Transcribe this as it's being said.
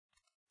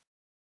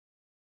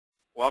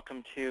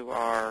Welcome to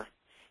our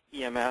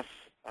EMS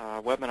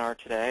webinar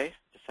today,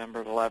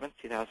 December 11th,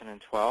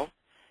 2012.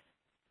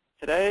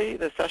 Today,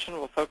 the session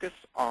will focus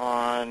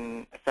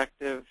on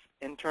effective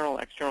internal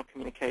and external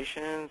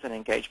communications and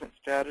engagement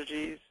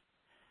strategies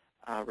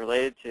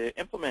related to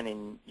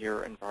implementing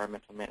your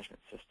environmental management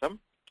system.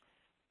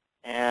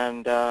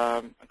 And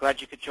I'm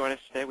glad you could join us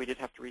today. We did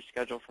have to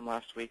reschedule from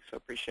last week, so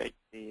appreciate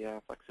the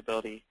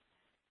flexibility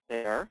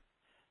there.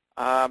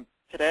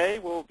 Today,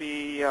 we'll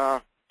be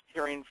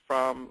hearing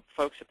from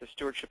folks at the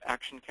Stewardship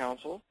Action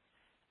Council.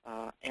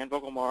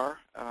 Vogel Marr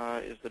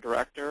is the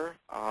director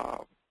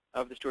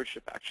of the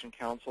Stewardship Action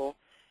Council,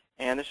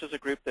 and this is a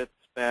group that's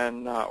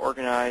been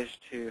organized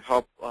to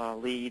help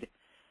lead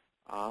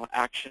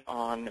action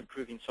on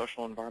improving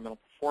social and environmental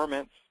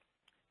performance.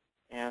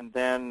 And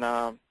then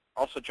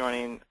also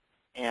joining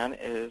Ann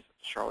is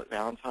Charlotte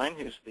Valentine,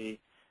 who's the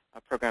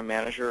program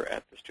manager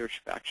at the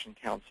Stewardship Action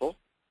Council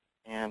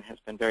and has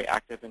been very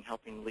active in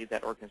helping lead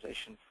that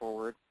organization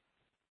forward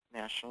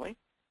nationally.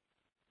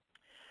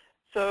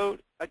 So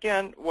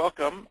again,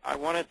 welcome. I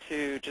wanted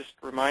to just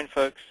remind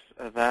folks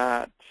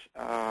that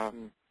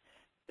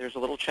there's a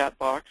little chat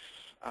box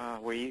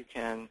where you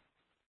can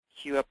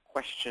queue up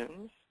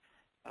questions.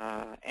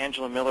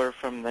 Angela Miller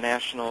from the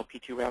National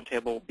P2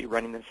 Roundtable will be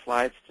running the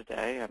slides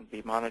today and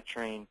be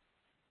monitoring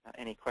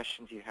any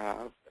questions you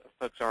have.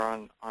 Folks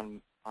are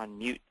on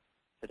mute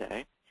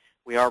today.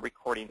 We are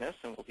recording this,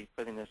 and we'll be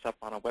putting this up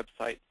on a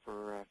website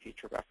for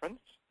future reference.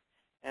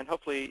 And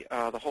hopefully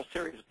the whole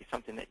series will be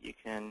something that you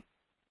can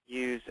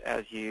use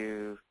as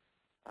you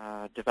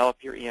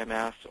develop your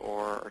EMS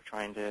or are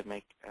trying to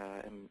make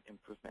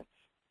improvements.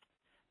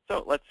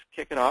 So let's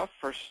kick it off.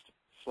 First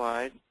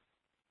slide.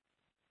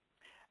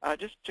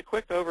 Just a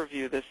quick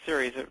overview of this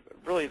series.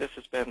 Really, this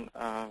has been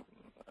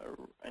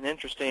an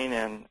interesting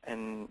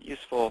and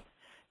useful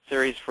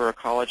series for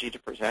ecology to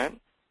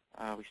present.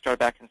 We started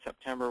back in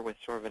September with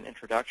sort of an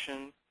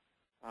introduction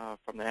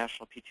from the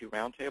National P2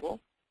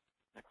 Roundtable.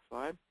 Next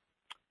slide.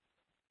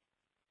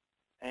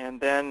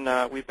 And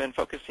then we've been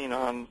focusing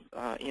on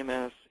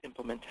EMS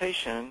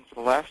implementation for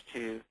the last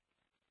two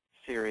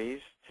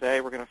series.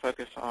 Today we're going to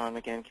focus on,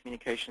 again,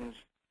 communications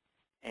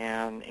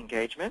and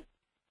engagement.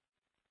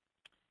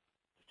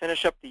 To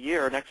finish up the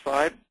year, next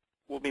slide,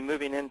 we'll be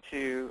moving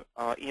into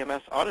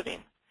EMS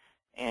auditing.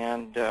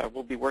 And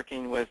we'll be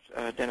working with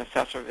Dennis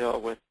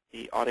Sasserville with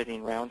the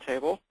Auditing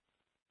Roundtable.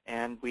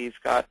 And we've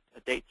got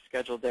a date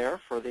scheduled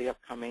there for the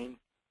upcoming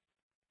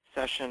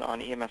session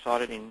on EMS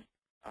auditing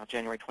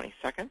January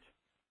 22nd.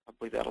 I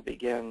believe that'll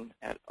begin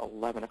at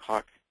 11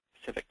 o'clock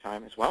Pacific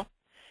time as well.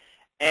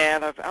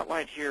 And I've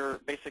outlined here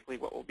basically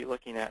what we'll be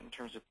looking at in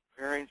terms of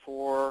preparing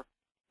for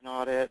an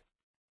audit,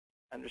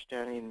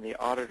 understanding the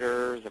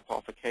auditors, the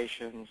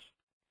qualifications,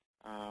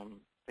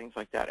 things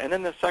like that. And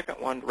then the second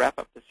one to wrap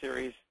up the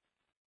series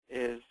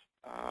is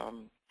a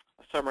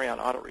summary on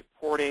audit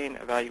reporting,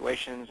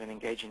 evaluations, and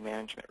engaging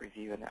management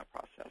review in that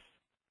process.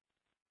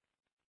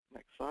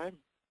 Next slide.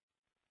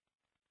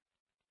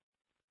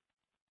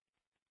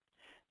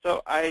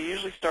 So I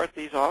usually start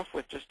these off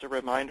with just a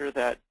reminder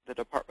that the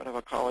Department of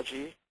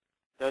Ecology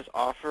does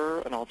offer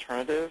an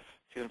alternative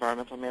to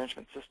environmental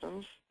management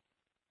systems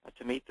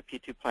to meet the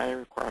P2 planning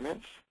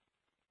requirements.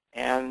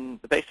 And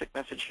the basic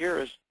message here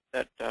is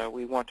that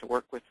we want to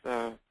work with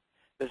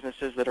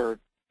businesses that are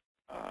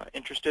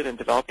interested in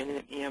developing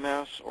an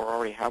EMS or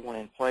already have one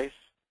in place.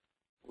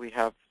 We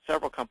have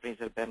several companies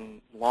that have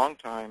been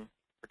long-time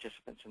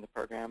participants in the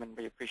program, and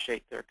we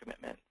appreciate their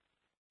commitment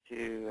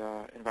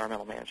to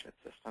environmental management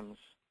systems.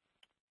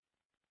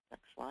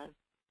 Next slide.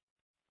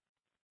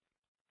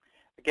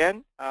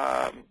 Again,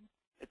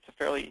 it's a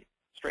fairly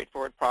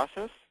straightforward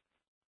process.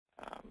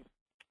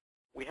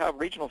 We have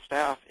regional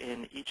staff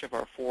in each of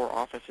our 4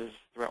 offices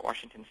throughout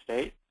Washington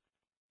State,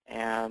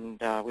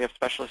 and we have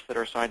specialists that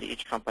are assigned to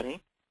each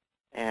company.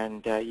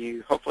 And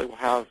you hopefully will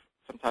have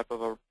some type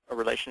of a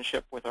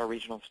relationship with our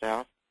regional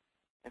staff,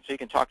 and so you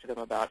can talk to them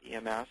about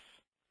EMS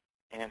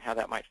and how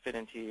that might fit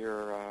into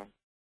your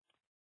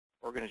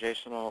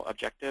organizational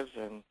objectives,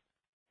 and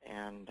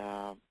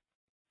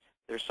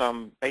there's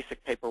some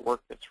basic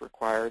paperwork that's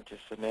required to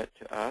submit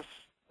to us.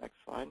 Next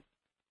slide.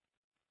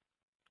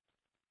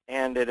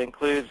 And it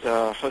includes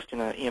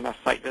hosting an EMS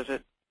site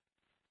visit,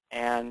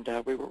 and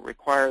we will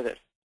require that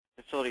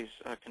facilities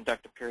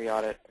conduct a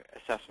periodic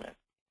assessment.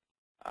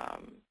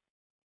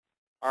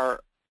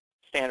 Our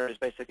standard is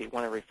basically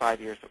 1 every 5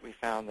 years, but we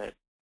found that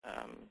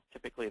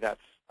typically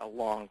that's a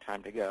long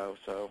time to go.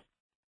 So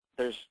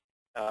there's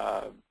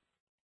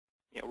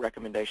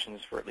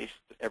recommendations for at least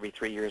every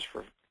 3 years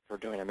for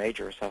doing a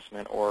major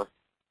assessment or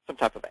some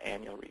type of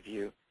annual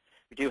review.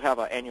 We do have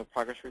an annual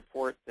progress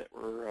report that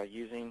we're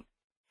using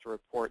to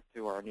report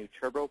through our new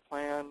turbo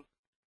plan,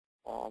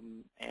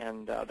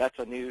 and that's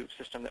a new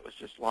system that was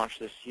just launched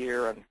this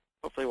year, and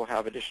hopefully we'll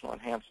have additional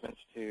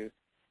enhancements to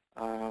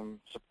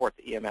support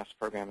the EMS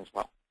program as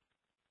well.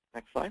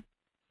 Next slide.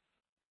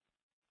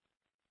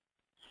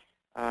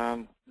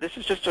 This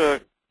is just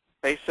a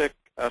basic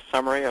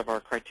summary of our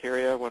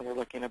criteria when we're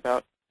looking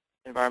about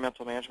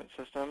environmental management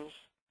systems.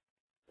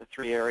 the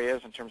three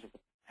areas in terms of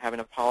having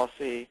a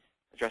policy,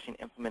 addressing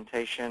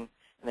implementation,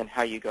 and then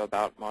how you go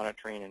about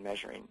monitoring and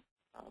measuring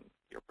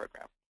your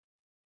program.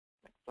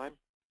 Next slide.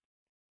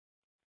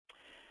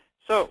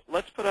 So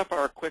let's put up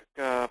our quick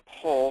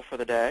poll for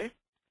the day.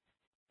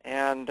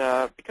 And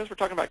because we're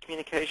talking about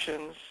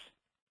communications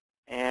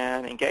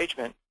and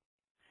engagement,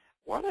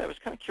 I was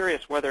kind of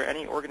curious whether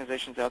any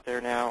organizations out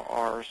there now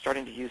are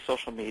starting to use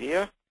social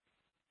media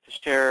to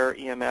share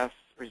EMS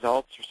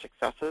results or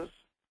successes.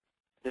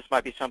 This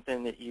might be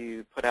something that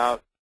you put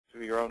out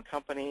through your own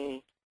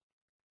company,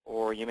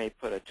 or you may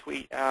put a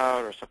tweet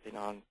out or something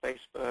on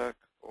Facebook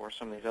or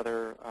some of these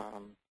other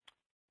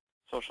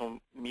social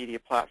media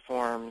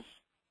platforms.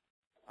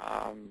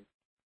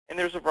 And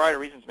there's a variety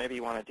of reasons maybe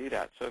you want to do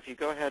that. So if you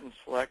go ahead and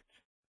select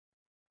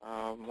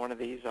one of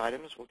these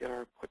items, we'll get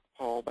our quick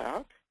poll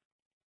back.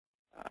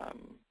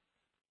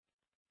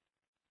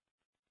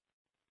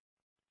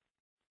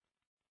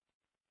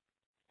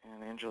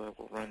 And Angela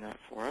will run that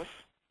for us.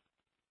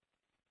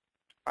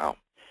 Wow,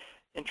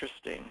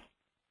 interesting.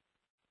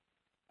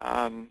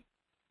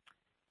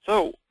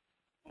 So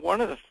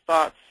one of the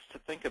thoughts to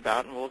think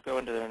about, and we'll go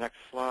into the next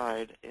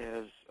slide,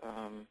 is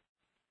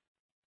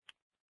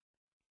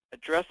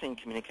addressing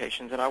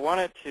communications. And I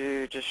wanted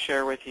to just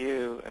share with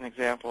you an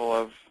example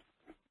of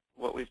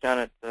what we've done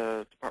at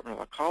the Department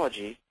of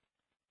Ecology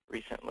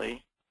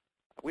recently.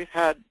 We've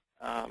had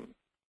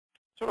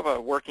sort of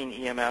a working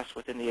EMS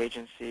within the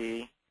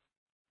agency.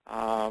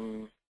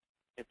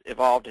 It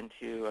evolved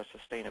into a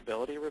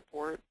sustainability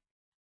report,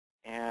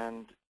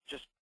 and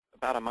just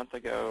about a month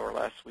ago or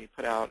less, we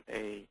put out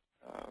a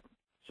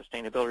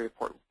sustainability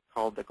report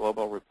called the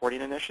Global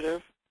Reporting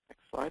Initiative.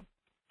 Next slide.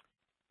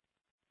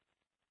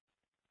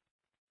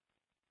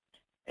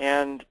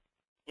 And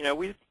you know,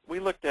 we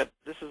looked at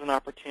this as an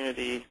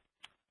opportunity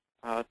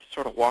to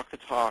sort of walk the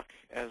talk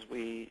as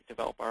we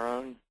develop our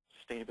own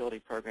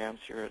sustainability programs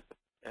here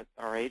at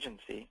our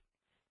agency.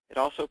 It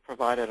also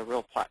provided a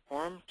real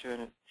platform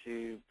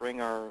to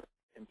bring our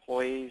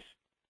employees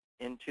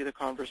into the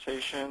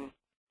conversation.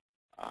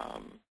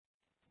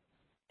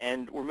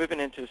 And we're moving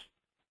into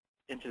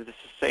the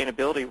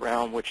sustainability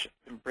realm, which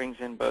brings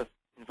in both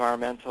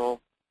environmental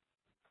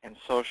and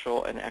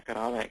social and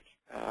economic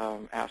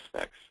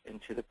aspects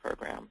into the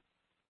program.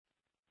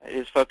 It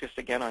is focused,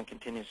 again, on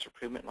continuous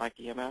improvement like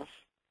EMS.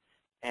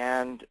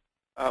 And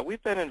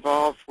we've been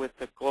involved with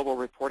the Global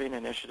Reporting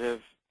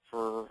Initiative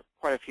for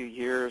quite a few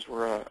years.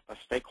 We're a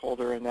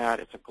stakeholder in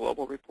that. It's a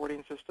global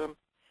reporting system,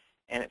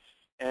 and it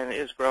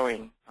is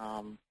growing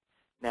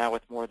now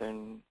with more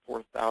than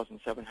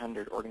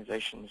 4,700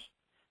 organizations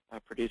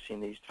producing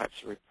these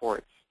types of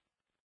reports.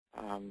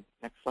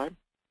 Next slide.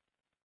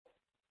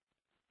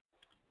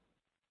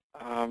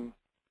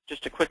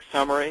 Just a quick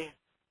summary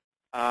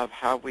of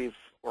how we've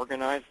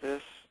organized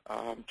this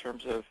in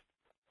terms of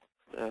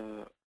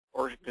the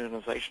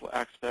organizational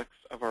aspects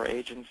of our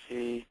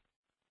agency.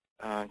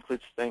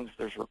 Includes things,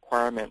 there's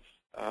requirements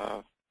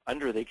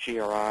under the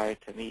GRI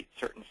to meet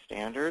certain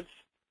standards.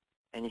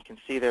 And you can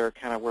see there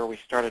kind of where we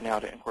started now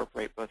to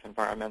incorporate both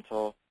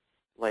environmental,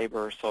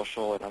 labor,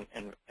 social,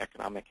 and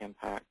economic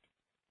impact.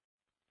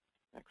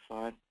 Next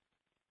slide.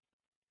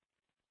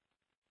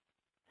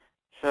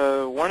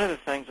 So one of the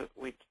things that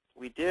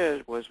we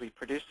did was we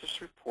produced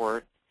this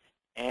report,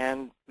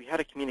 and we had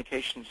a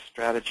communication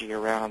strategy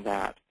around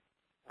that,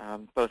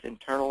 both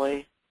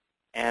internally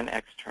and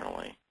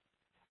externally.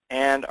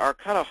 And our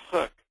kind of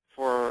hook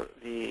for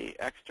the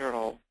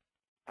external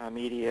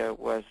media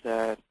was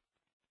that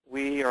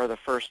we are the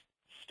first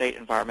state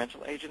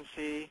environmental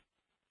agency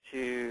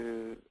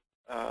to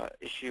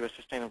issue a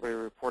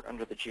sustainability report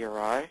under the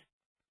GRI.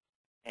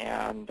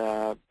 And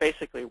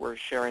basically, we're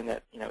sharing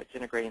that it's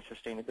integrating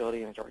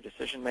sustainability into our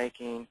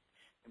decision-making,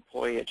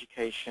 employee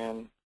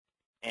education,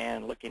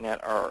 and looking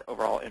at our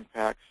overall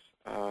impacts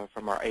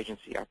from our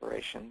agency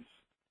operations.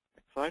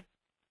 Next slide.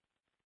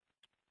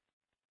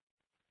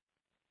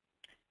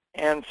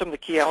 And some of the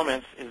key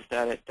elements is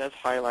that it does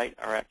highlight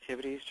our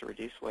activities to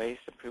reduce waste,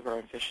 improve our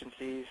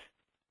efficiencies,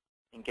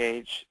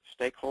 engage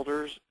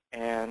stakeholders,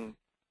 and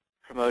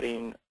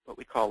promoting what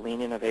we call lean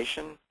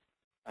innovation.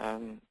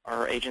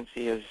 Our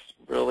agency has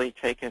really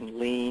taken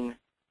lean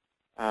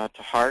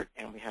to heart,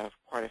 and we have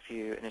quite a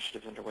few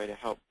initiatives underway to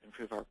help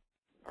improve our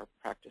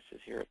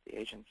practices here at the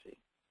agency.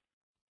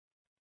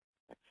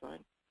 Next slide.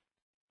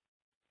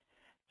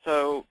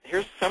 So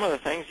here's some of the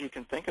things you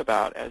can think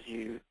about as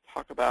you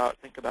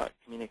think about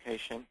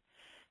communication.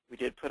 We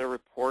did put a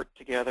report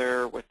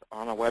together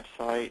on a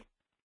website.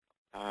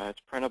 It's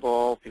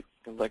printable. People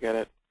can look at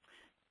it.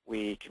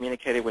 We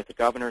communicated with the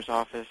governor's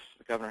office.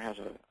 The governor has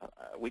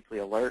a weekly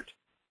alert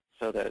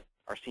so that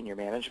our senior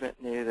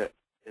management knew that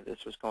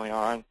this was going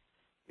on.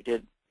 We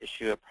did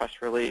issue a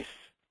press release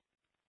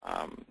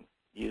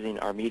using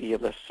our media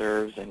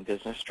listservs and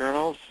business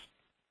journals.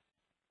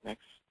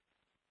 Next.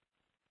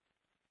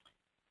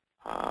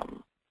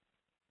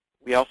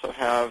 We also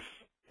have,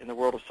 in the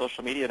world of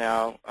social media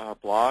now,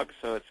 blogs,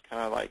 so it's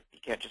kind of like you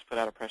can't just put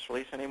out a press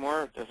release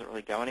anymore. It doesn't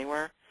really go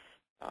anywhere.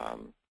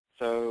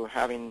 So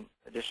having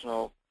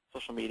additional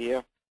social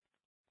media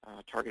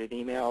targeted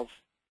emails.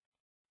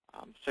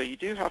 So you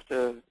do have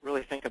to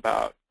really think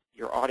about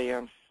your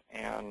audience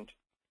and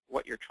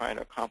what you're trying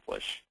to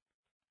accomplish.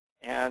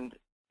 And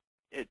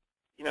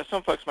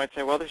some folks might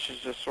say, well, this is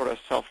just sort of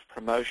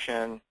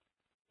self-promotion,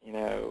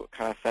 kind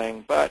of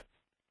thing. But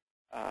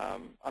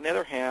on the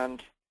other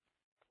hand,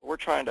 we're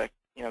trying to,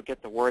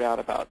 get the word out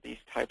about these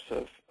types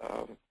of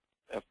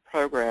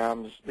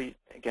programs,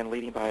 again,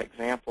 leading by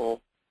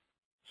example,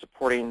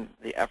 supporting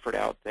the effort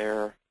out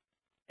there.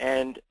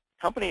 And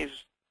companies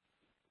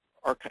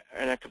are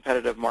in a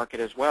competitive market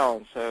as well,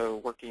 and so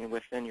working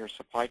within your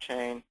supply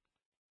chain,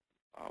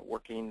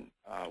 working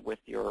with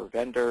your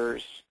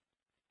vendors,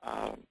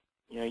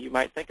 you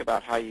might think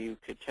about how you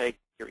could take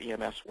your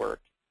EMS work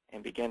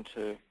and begin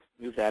to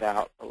move that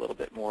out a little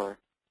bit more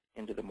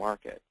into the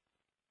market.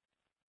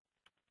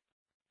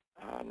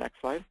 Next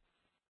slide.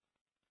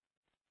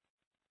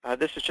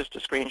 This is just a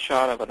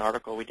screenshot of an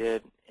article we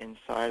did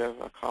inside of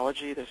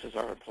Ecology. This is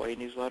our employee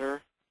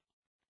newsletter.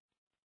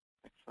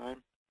 Next slide.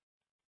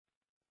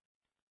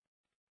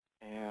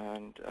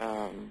 And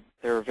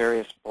there are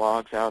various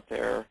blogs out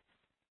there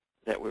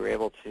that we were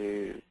able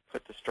to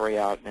put the story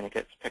out, and it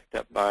gets picked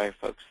up by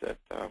folks that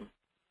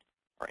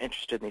are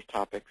interested in these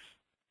topics.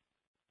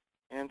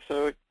 And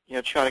so,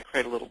 try to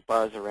create a little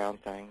buzz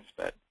around things.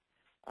 But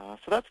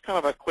so that's kind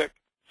of a quick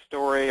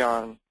story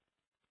on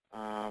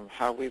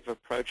how we've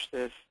approached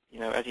this.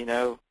 As you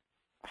know,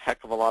 a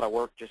heck of a lot of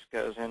work just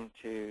goes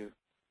into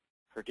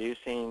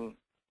producing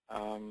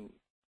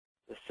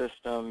the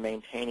system,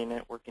 maintaining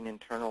it, working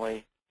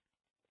internally.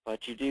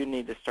 But you do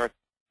need to start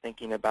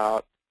thinking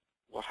about,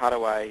 well, how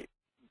do I,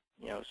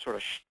 sort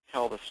of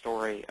tell the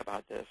story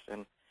about this?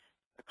 And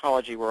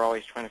Ecology, we're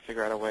always trying to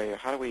figure out a way.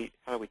 How do we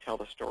tell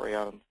the story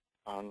on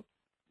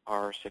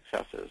our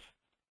successes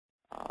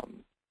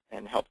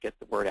and help get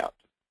the word out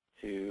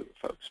to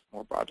folks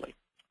more broadly?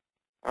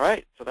 All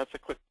right, so that's a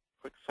quick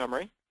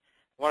summary.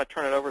 I want to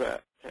turn it over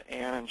to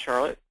Ann and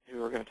Charlotte,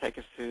 who are going to take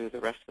us through the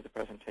rest of the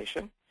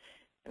presentation.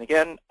 And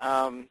again,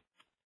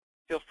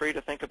 feel free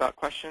to think about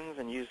questions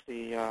and use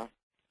the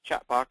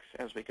chat box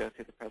as we go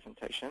through the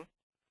presentation,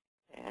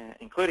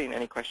 including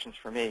any questions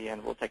for me,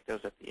 and we'll take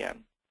those at the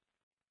end.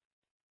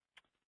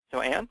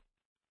 So Ann?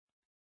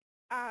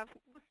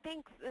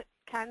 Thanks,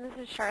 Ken.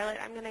 This is Charlotte.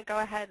 I'm going to go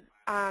ahead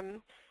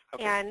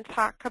and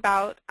talk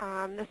about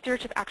the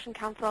Stewardship Action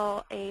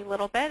Council a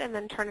little bit, and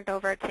then turn it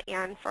over to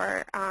Ann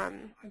for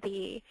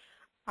the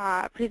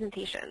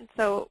presentation.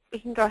 So we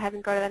can go ahead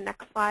and go to the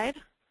next slide.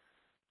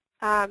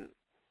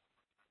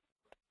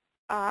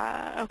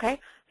 Okay,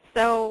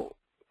 so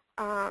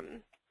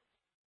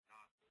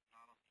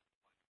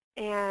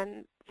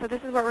and so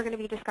this is what we're going to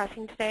be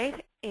discussing today.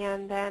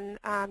 And then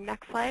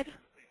next slide.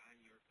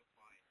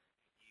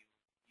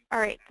 All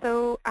right,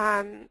 so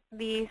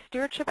the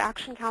Stewardship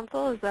Action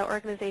Council is the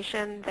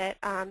organization that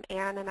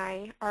Ann and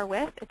I are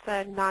with. It's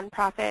a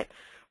nonprofit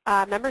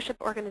membership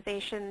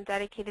organization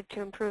dedicated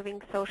to improving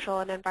social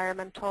and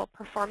environmental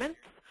performance.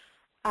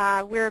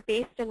 We're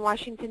based in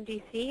Washington,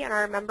 D.C., and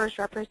our members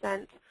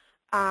represent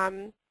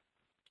a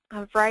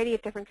variety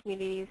of different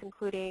communities,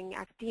 including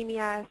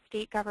academia,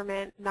 state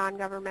government,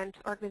 non-government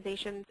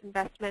organizations,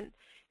 investment,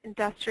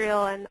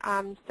 industrial,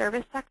 and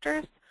service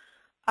sectors.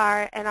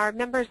 And our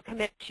members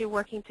commit to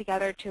working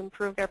together to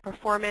improve their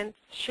performance,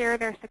 share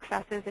their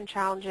successes and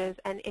challenges,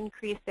 and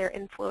increase their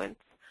influence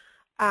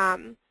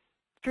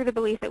through the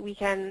belief that we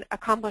can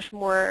accomplish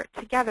more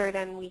together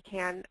than we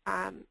can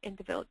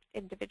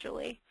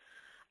individually.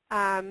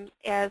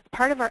 As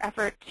part of our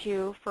effort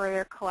to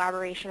further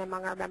collaboration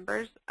among our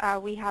members,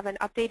 we have an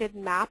updated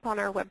map on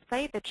our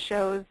website that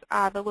shows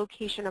the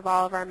location of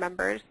all of our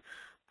members.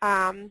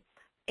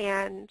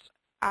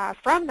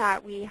 From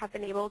that, we have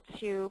been able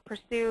to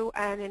pursue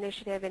an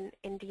initiative in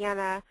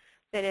Indiana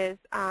that is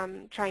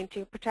trying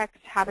to protect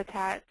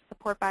habitat,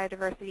 support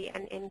biodiversity,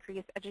 and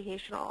increase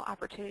educational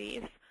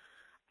opportunities.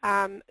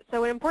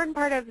 So an important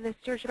part of the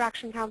Stewardship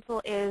Action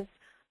Council is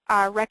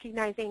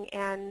recognizing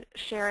and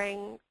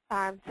sharing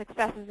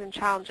successes and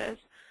challenges.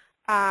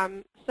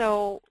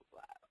 So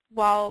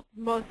while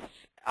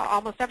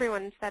almost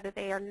everyone said that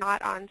they are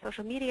not on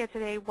social media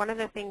today, one of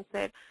the things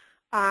that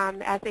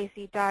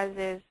SAC does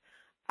is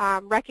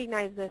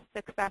recognize the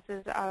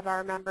successes of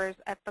our members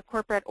at the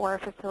corporate or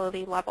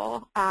facility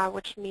level,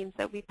 which means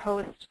that we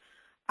post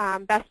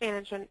best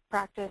management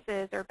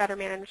practices or better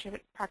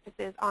management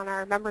practices on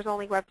our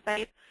members-only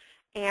website.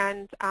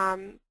 And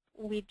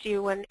we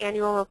do an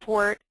annual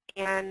report,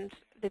 and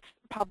it's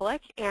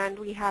public, and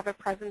we have a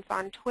presence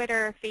on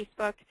Twitter,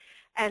 Facebook,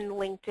 and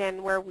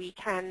LinkedIn where we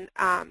can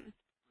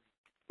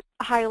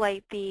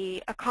highlight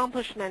the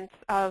accomplishments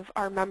of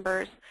our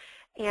members.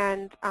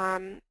 And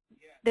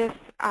this,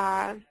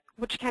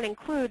 which can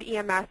include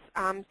EMS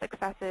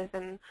successes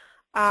and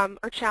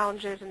or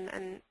challenges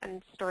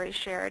and stories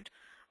shared.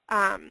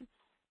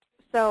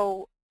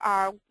 So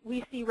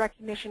we see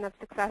recognition of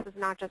success as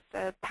not just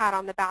a pat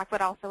on the back,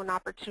 but also an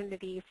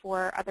opportunity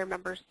for other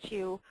members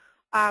to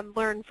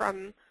learn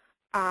from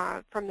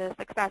the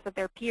success of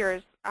their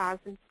peers,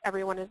 since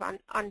everyone is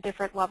on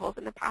different levels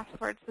in the path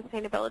towards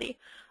sustainability.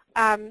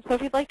 So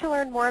if you'd like to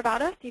learn more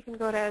about us, you can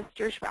go to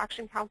Stewardship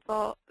Action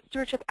Council,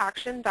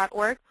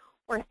 stewardshipaction.org,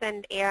 or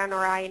send Ann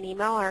or I an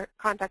email. Our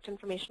contact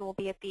information will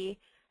be at the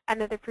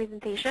end of the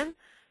presentation.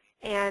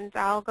 And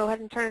I'll go ahead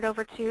and turn it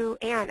over to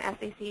Ann,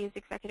 SAC's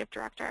Executive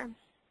Director.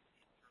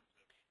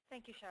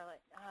 Thank you,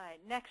 Charlotte.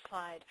 Next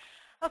slide.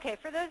 Okay,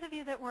 for those of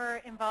you that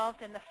were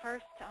involved in the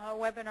first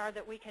webinar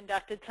that we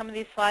conducted, some of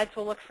these slides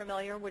will look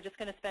familiar. We're just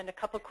going to spend a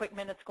couple quick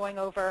minutes going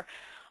over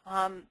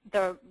some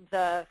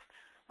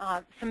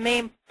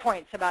main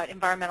points about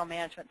environmental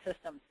management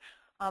systems.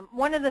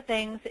 One of the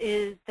things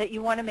is that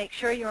you want to make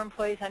sure your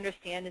employees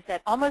understand is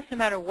that almost no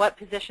matter what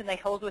position they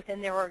hold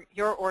within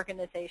your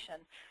organization,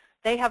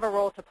 they have a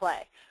role to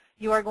play.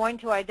 You are going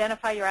to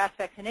identify your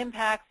aspects and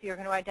impacts. You're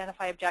going to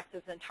identify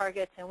objectives and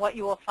targets. And what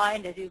you will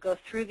find as you go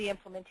through the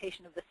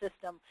implementation of the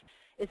system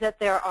is that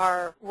there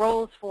are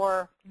roles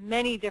for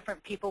many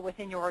different people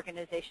within your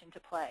organization to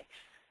play.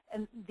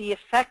 And the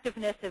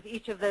effectiveness of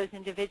each of those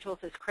individuals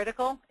is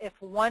critical. If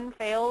one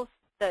fails,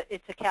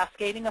 it's a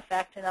cascading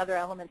effect, and other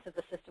elements of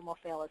the system will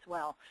fail as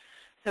well.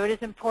 So it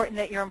is important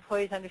that your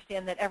employees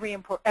understand that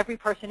every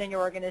person in your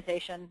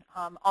organization,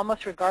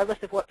 almost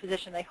regardless of what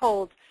position they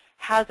hold,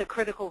 has a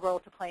critical role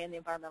to play in the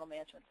environmental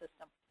management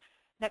system.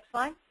 Next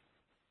slide.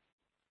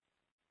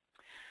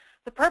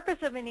 The purpose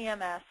of an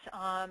EMS,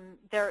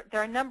 there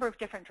are a number of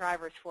different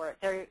drivers for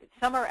it.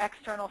 Some are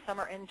external, some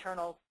are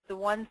internal. The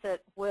ones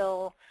that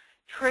will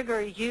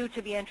trigger you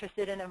to be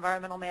interested in an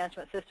environmental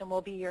management system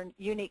will be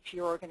unique to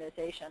your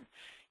organization.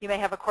 You may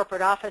have a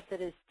corporate office that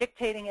is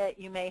dictating it.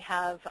 You may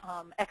have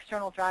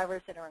external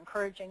drivers that are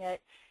encouraging it.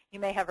 You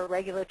may have a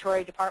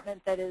regulatory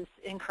department that is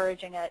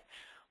encouraging it.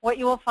 What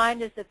you will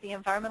find is that the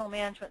environmental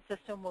management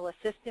system will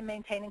assist in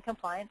maintaining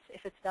compliance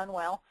if it's done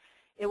well.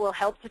 It will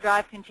help to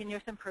drive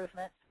continuous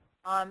improvement.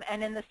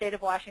 And in the state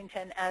of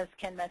Washington, as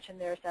Ken mentioned,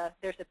 there's a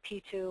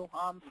P2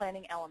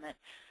 planning element.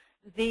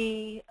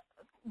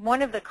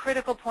 One of the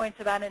critical points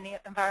about an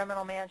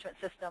environmental management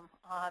system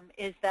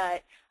is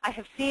that I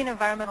have seen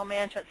environmental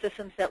management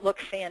systems that look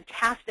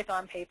fantastic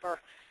on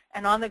paper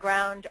and on the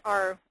ground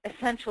are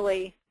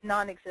essentially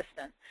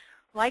non-existent.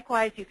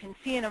 Likewise, you can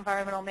see an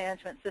environmental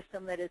management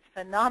system that is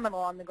phenomenal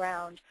on the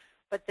ground,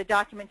 but the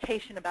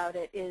documentation about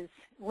it is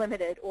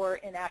limited or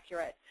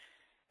inaccurate.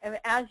 And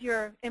as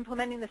you're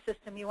implementing the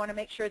system, you want to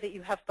make sure that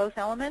you have both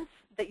elements,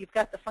 that you've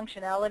got the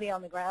functionality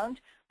on the ground,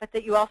 but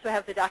that you also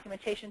have the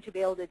documentation to be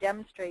able to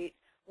demonstrate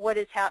what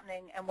is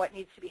happening and what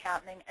needs to be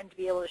happening and to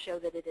be able to show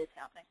that it is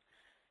happening.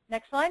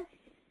 Next slide.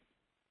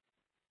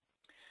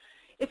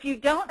 If you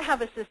don't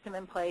have a system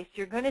in place,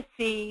 you're going to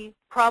see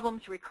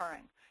problems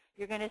recurring.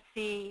 You're going to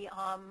see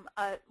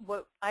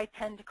what I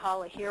tend to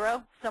call a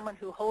hero, someone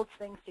who holds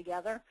things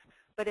together,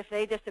 but if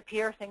they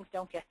disappear, things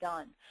don't get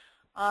done.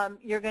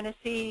 You're going to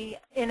see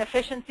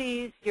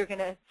inefficiencies. You're going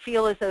to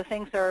feel as though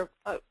things are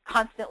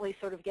constantly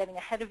sort of getting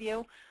ahead of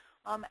you.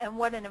 And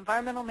what an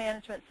environmental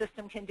management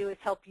system can do is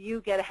help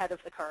you get ahead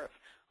of the curve.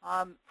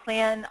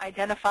 Plan,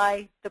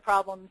 identify the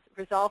problems,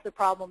 resolve the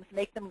problems,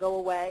 make them go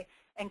away,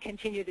 and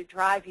continue to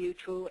drive you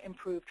to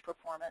improved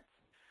performance.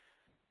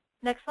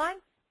 Next slide.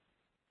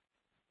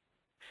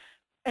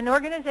 An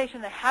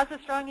organization that has a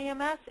strong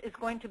EMS is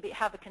going to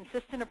have a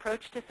consistent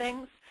approach to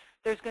things.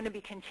 There's going to be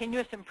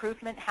continuous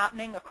improvement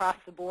happening across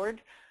the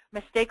board.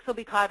 Mistakes will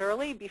be caught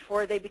early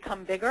before they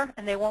become bigger,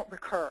 and they won't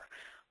recur.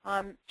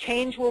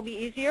 Change will be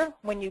easier.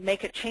 When you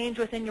make a change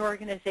within your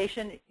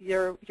organization,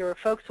 your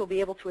folks will be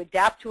able to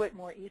adapt to it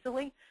more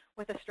easily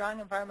with a strong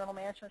environmental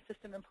management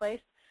system in place.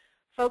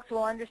 Folks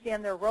will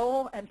understand their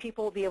role, and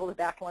people will be able to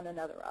back one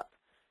another up.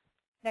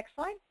 Next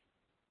slide.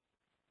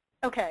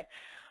 Okay.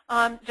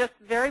 Just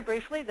very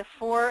briefly, the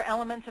 4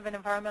 elements of an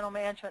environmental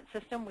management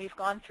system, we've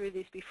gone through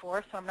these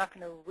before, so I'm not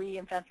going to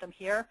reinvent them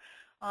here.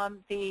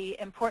 The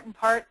important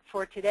part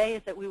for today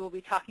is that we will be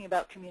talking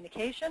about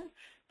communication,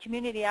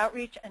 community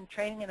outreach, and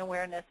training and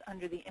awareness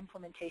under the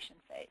implementation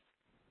phase.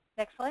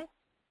 Next slide.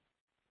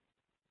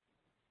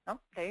 Oh,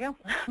 there you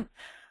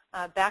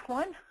go. Back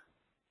one.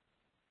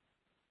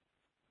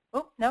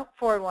 Oh, no,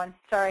 forward one,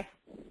 sorry.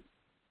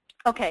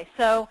 Okay,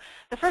 so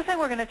the first thing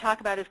we're going to talk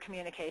about is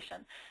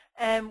communication.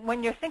 And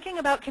when you're thinking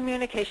about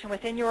communication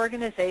within your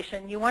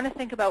organization, you want to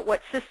think about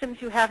what systems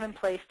you have in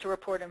place to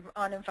report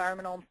on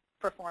environmental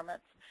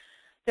performance.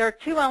 There are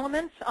 2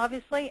 elements,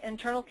 obviously,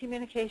 internal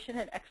communication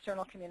and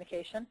external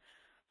communication.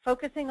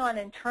 Focusing on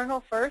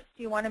internal first,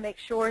 you want to make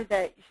sure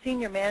that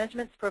senior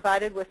management's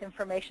provided with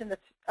information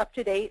that's up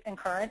to date and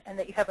current, and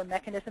that you have a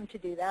mechanism to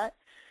do that.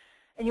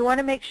 And you want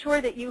to make sure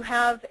that you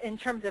have, in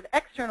terms of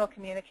external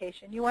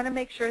communication, you want to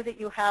make sure that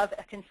you have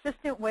a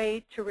consistent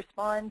way to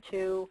respond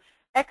to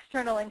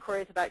external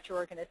inquiries about your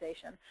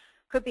organization.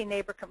 Could be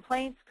neighbor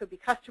complaints, could be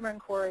customer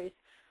inquiries,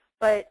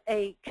 but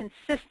a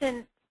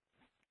consistent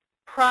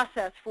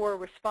process for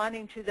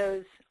responding to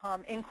those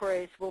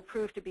inquiries will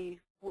prove to be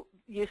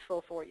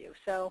useful for you.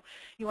 So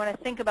you want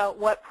to think about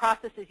what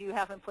processes you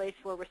have in place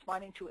for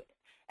responding to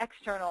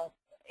external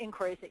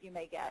inquiries that you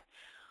may get.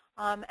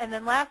 And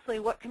then lastly,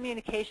 what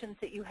communications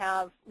that you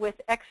have with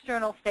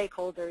external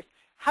stakeholders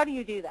how do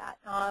you do that?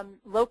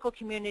 Local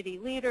community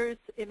leaders,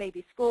 it may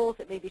be schools,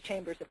 it may be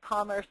chambers of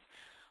commerce,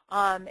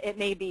 it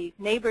may be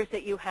neighbors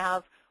that you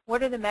have.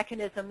 What are the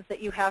mechanisms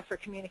that you have for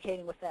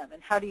communicating with them,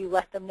 and how do you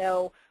let them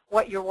know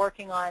what you're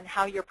working on,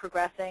 how you're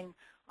progressing?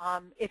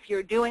 If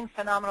you're doing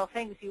phenomenal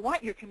things, you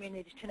want your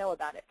community to know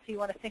about it. So you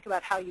want to think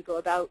about how you go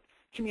about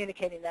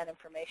communicating that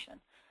information.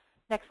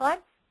 Next slide.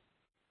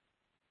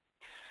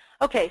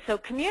 Okay, so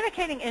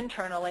communicating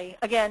internally,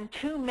 again,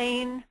 two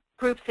main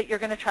groups that you're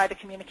going to try to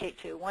communicate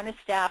to. One is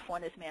staff,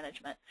 one is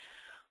management.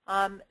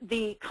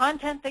 The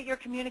content that you're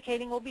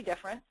communicating will be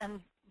different, and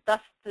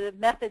thus the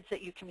methods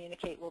that you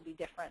communicate will be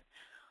different.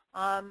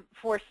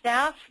 For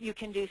staff, you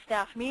can do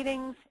staff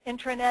meetings,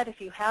 intranet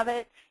if you have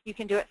it. You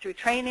can do it through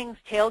trainings,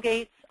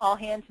 tailgates,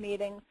 all-hands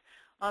meetings.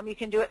 You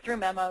can do it through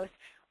memos.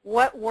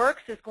 What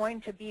works is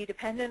going to be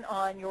dependent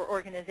on your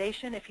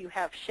organization. If you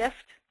have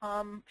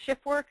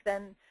shift work,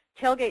 then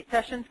tailgate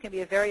sessions can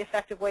be a very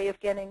effective way of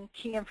getting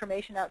key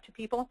information out to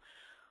people.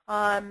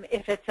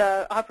 If it's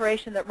an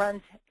operation that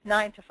runs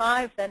 9 to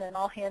 5, then an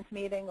all-hands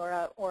meeting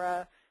or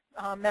a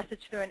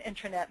message through an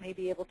intranet may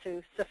be able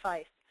to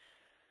suffice.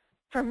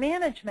 For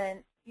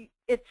management,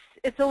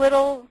 it's a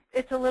little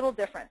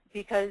different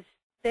because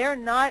they're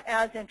not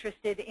as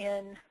interested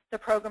in the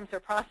programs or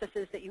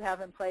processes that you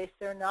have in place.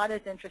 They're not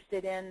as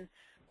interested in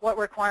what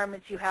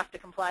requirements you have to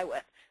comply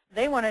with.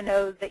 They want to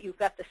know that you've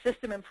got the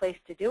system in place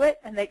to do it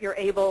and that you're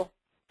able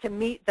to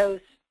meet the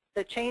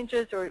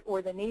changes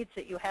or the needs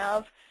that you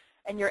have,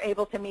 and you're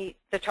able to meet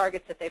the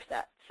targets that they've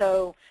set.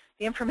 So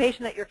the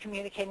information that you're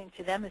communicating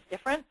to them is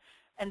different,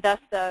 and thus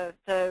the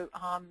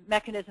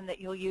mechanism that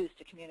you'll use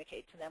to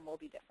communicate to them will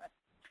be different.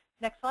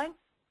 Next slide.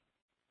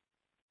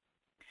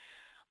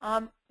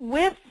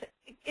 With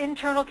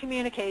internal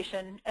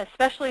communication,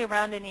 especially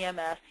around an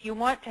EMS, you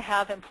want to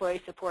have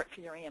employee support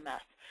for your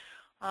EMS.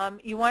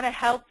 You want to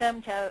help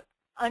them to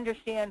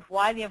understand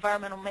why the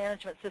environmental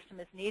management system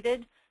is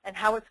needed and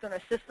how it's going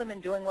to assist them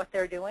in doing what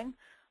they're doing.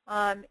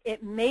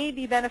 It may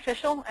be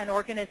beneficial, and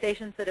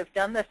organizations that have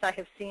done this I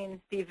have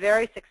seen be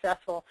very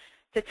successful,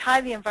 to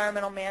tie the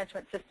environmental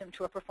management system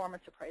to a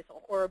performance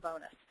appraisal or a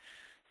bonus.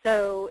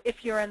 So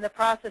if you're in the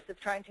process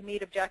of trying to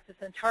meet objectives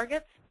and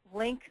targets,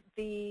 link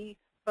the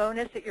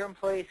bonus that your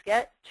employees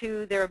get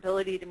to their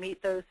ability to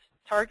meet those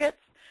targets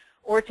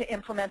or to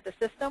implement the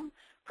system.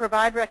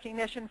 Provide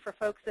recognition for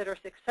folks that are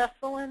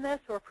successful in this,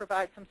 or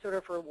provide some sort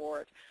of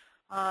reward.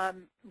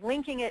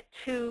 Linking it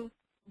to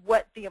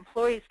what the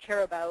employees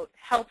care about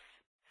helps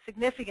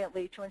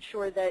significantly to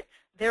ensure that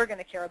they're going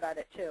to care about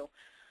it too.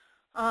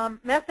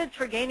 Methods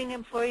for gaining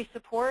employee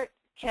support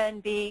can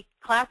be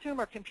classroom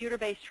or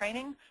computer-based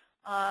training.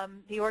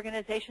 The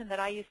organization that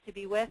I used to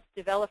be with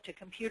developed a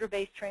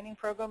computer-based training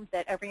program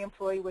that every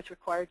employee was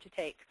required to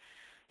take.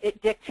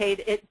 It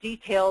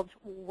detailed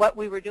what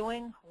we were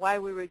doing, why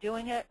we were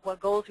doing it, what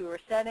goals we were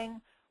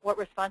setting, what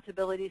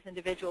responsibilities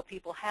individual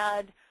people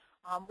had,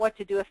 what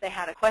to do if they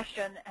had a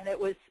question, and it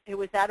was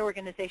that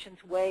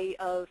organization's way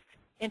of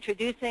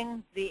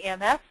introducing the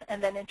EMS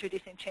and then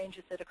introducing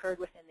changes that occurred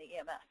within the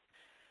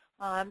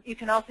EMS. You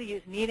can also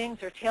use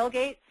meetings or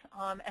tailgates,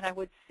 and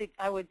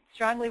I would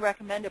strongly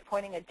recommend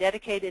appointing a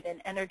dedicated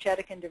and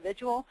energetic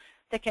individual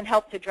that can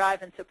help to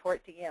drive and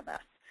support the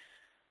EMS.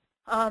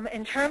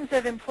 In terms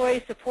of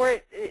employee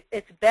support,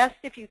 it's best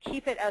if you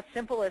keep it as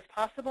simple as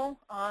possible.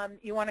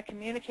 You want to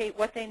communicate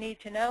what they need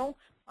to know,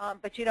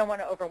 but you don't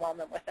want to overwhelm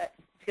them with it,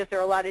 because there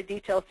are a lot of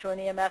details to an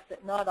EMS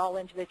that not all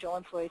individual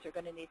employees are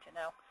going to need to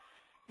know.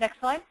 Next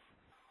slide.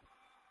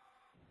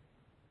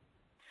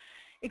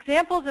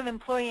 Examples of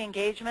employee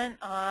engagement,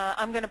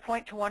 I'm going to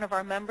point to one of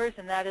our members,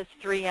 and that is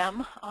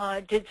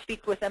 3M. Did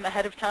speak with them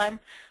ahead of time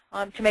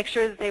to make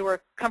sure that they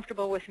were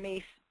comfortable with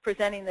me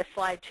presenting this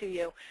slide to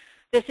you.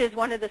 This is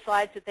one of the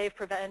slides that they've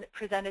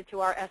presented to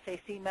our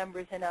SAC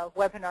members in a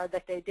webinar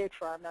that they did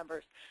for our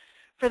members.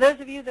 For those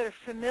of you that are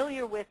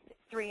familiar with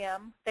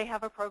 3M, they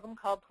have a program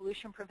called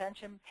Pollution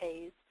Prevention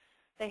Pays.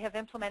 They have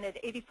implemented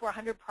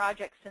 8,400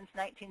 projects since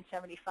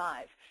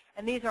 1975,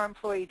 and these are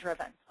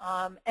employee-driven.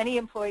 Any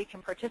employee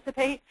can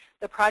participate.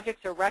 The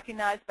projects are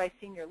recognized by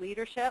senior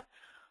leadership,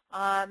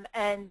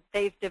 and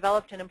they've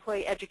developed an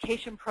employee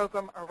education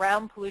program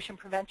around pollution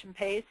prevention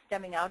pays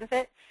stemming out of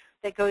it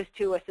that goes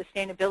to a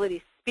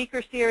sustainability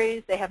speaker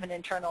series. They have an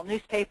internal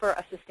newspaper,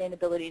 a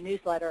sustainability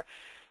newsletter.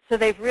 So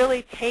they've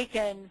really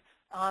taken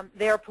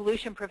their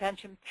pollution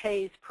prevention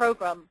pays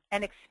program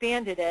and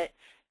expanded it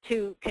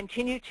to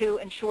continue to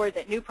ensure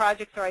that new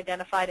projects are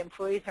identified,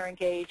 employees are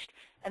engaged,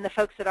 and the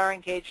folks that are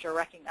engaged are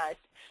recognized.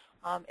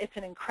 It's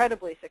an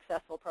incredibly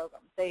successful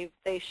program.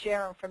 They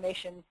share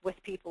information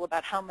with people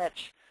about how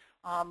much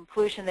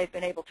pollution they've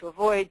been able to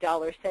avoid,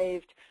 dollars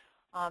saved,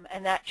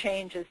 and that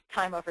changes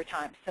time over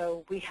time.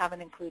 So we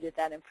haven't included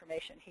that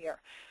information here.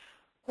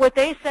 What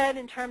they said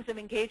in terms of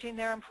engaging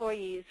their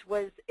employees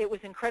was it was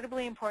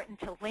incredibly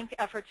important to link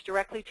efforts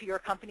directly to your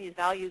company's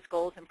values,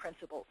 goals, and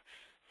principles.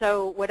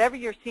 So whatever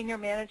your senior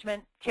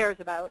management cares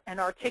about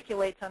and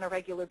articulates on a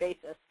regular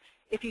basis,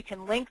 if you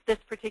can link this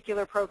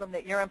particular program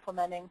that you're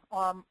implementing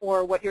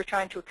or what you're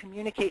trying to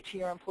communicate to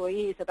your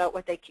employees about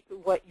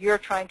what you're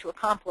trying to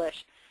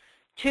accomplish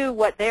to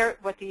what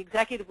the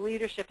executive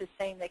leadership is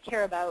saying they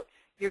care about,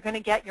 you're going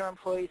to get your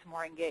employees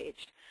more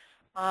engaged.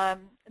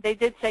 They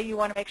did say you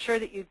want to make sure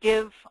that you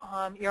give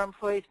your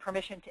employees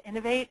permission to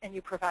innovate and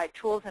you provide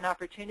tools and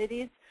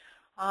opportunities.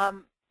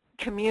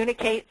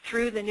 Communicate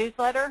through the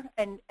newsletter,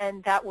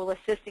 and that will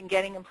assist in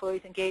getting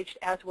employees engaged,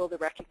 as will the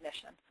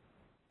recognition.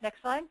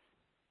 Next slide.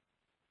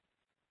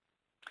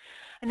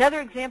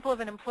 Another example of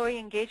an employee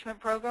engagement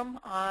program,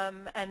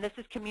 and this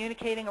is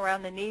communicating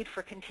around the need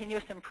for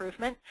continuous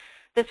improvement.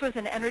 This was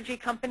an energy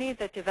company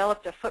that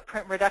developed a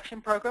footprint reduction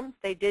program.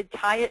 They did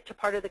tie it to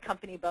part of the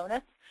company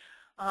bonus.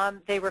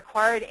 They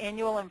required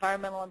annual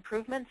environmental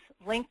improvements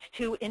linked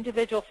to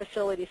individual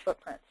facilities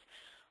footprints.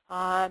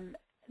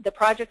 The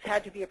projects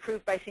had to be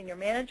approved by senior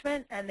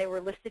management, and they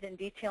were listed in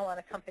detail on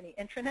a company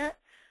intranet.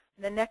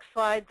 And the next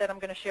slide that I'm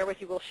going to share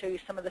with you will show you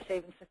some of the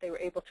savings that they were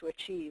able to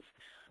achieve.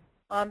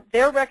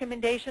 Their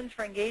recommendations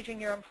for engaging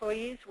your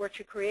employees were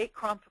to create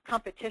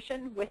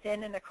competition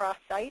within and across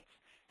sites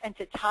and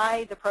to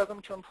tie the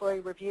program to employee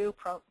review,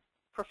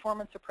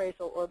 performance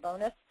appraisal, or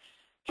bonus,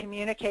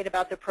 communicate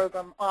about the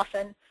program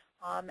often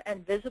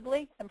and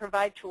visibly, and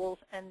provide tools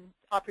and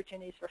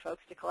opportunities for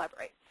folks to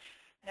collaborate.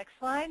 Next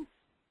slide.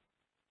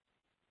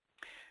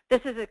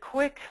 This is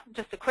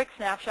just a quick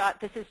snapshot.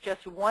 This is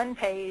just one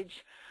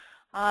page.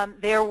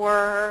 There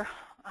were,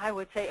 I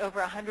would say, over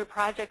 100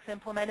 projects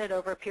implemented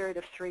over a period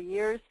of 3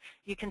 years.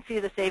 You can see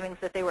the savings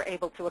that they were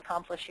able to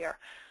accomplish here.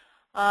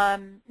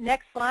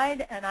 Next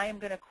slide, and I am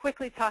going to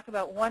quickly talk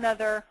about one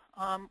other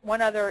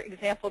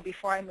example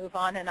before I move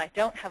on, and I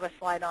don't have a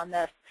slide on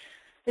this.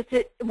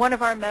 It's one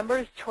of our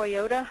members,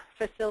 Toyota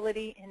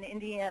facility in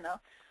Indiana,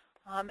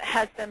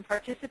 has been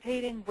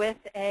participating with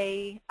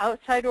an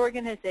outside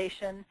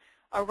organization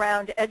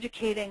around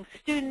educating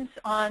students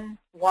on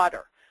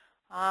water.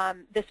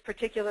 This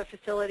particular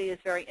facility is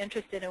very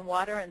interested in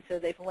water, and so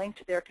they've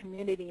linked their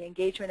community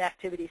engagement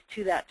activities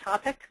to that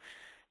topic.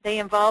 They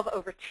involve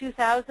over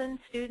 2,000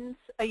 students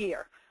a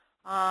year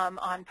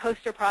on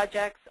poster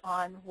projects,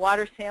 on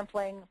water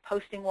sampling,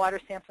 posting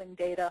water sampling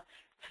data.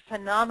 It's a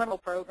phenomenal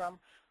program,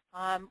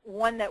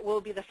 one that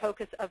will be the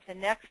focus of the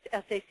next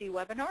SAC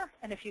webinar.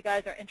 And if you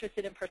guys are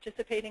interested in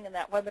participating in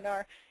that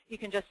webinar, you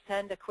can just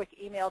send a quick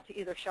email to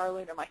either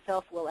Charlotte or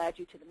myself. We'll add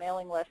you to the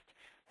mailing list.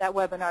 That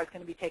webinar is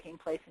going to be taking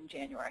place in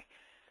January.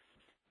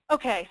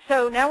 Okay,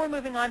 so now we're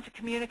moving on to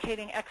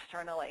communicating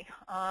externally.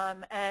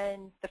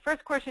 And the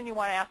first question you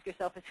want to ask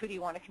yourself is, who do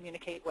you want to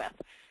communicate with?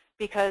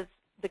 Because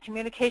the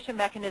communication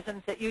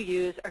mechanisms that you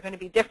use are going to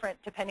be different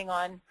depending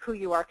on who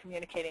you are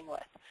communicating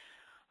with.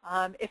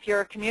 If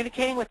you're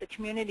communicating with the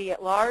community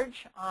at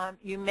large,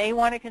 you may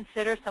want to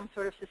consider some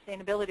sort of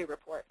sustainability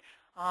report.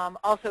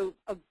 Also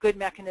a good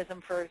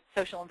mechanism for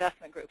social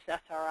investment groups,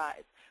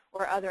 SRIs,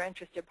 or other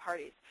interested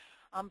parties.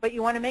 But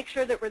you want to make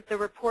sure that the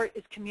report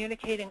is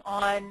communicating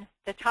on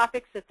the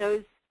topics that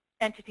those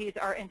entities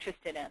are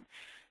interested in.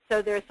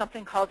 So there's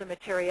something called a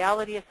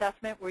materiality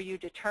assessment where you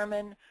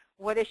determine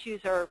what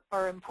issues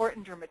are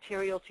important or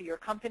material to your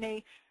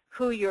company,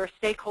 who your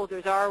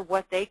stakeholders are,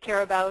 what they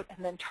care about,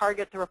 and then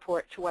target the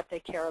report to what they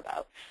care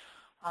about.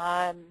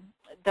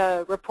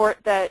 The report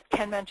that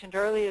Ken mentioned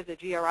earlier, the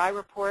GRI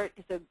report,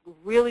 is a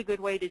really good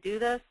way to do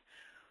this.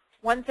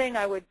 One thing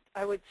I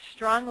would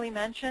strongly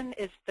mention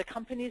is the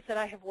companies that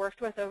I have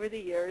worked with over the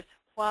years,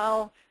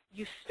 while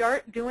you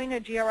start doing a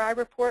GRI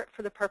report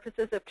for the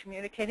purposes of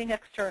communicating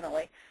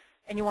externally,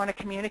 and you want to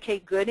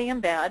communicate good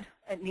and bad,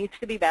 it needs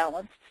to be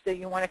balanced, so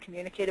you want to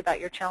communicate about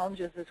your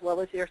challenges as well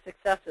as your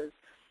successes.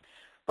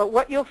 But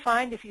what you'll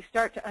find if you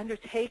start to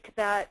undertake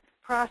that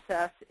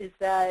process is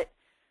that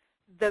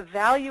the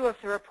value of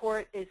the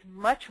report is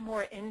much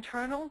more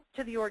internal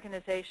to the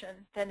organization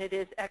than it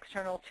is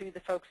external to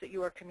the folks that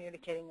you are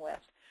communicating with.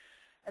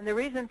 And the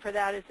reason for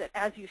that is that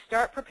as you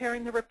start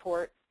preparing the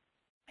report,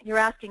 you're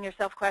asking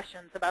yourself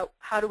questions about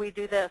how do we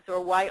do this or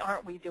why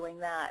aren't we doing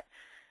that.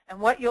 And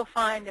what you'll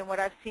find and what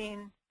I've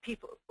seen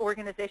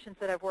organizations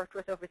that I've worked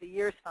with over the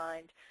years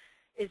find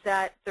is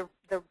that the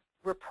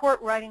report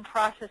writing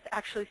process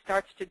actually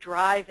starts to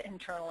drive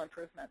internal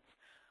improvements.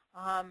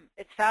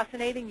 It's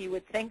fascinating. You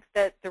would think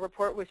that the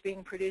report was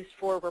being produced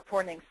for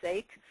reporting's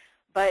sake,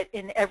 but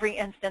in every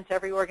instance,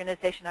 every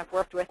organization I've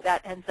worked with,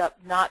 that ends up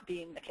not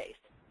being the case.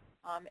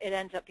 It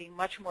ends up being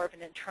much more of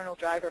an internal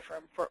driver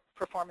for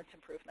performance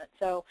improvement.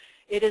 So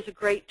it is a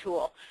great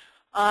tool.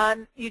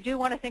 You do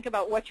want to think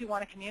about what you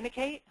want to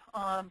communicate,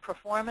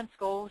 performance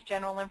goals,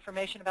 general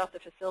information about the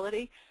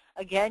facility.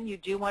 Again, you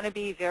do want to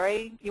be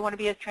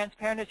as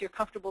transparent as you're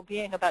comfortable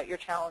being about your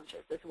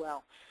challenges as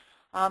well.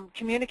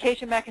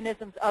 Communication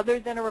mechanisms other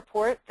than a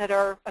report that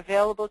are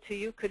available to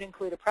you could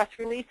include a press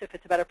release if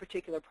it's about a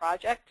particular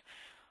project,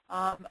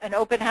 an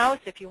open house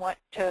if you want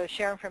to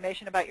share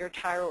information about your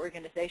entire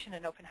organization.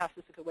 An open house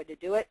is a good way to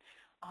do it.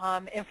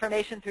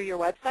 Information through your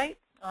website.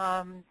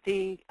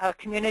 The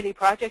community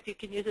project you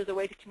can use as a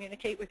way to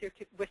communicate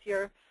with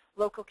your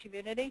local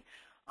community.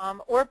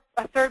 or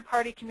a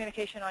third-party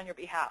communication on your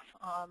behalf.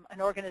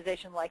 An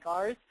organization like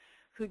ours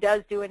who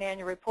does do an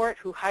annual report,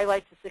 who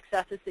highlights the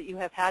successes that you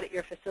have had at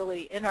your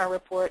facility in our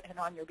report and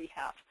on your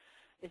behalf,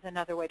 is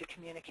another way to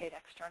communicate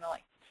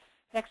externally.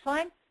 Next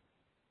slide.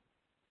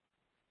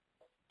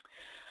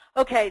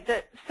 Okay,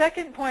 the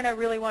second point I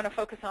really want to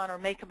focus on or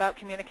make about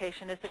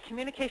communication is that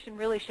communication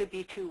really should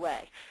be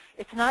two-way.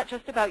 It's not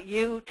just about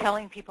you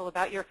telling people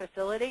about your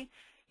facility.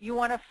 You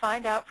want to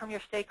find out from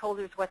your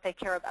stakeholders what they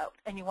care about,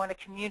 and you want to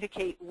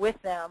communicate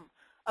with them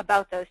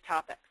about those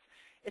topics.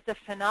 It's a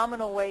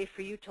phenomenal way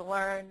for you to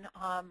learn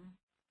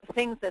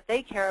things that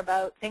they care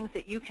about, things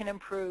that you can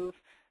improve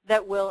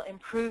that will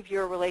improve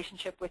your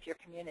relationship with your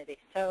community.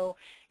 So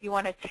you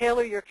want to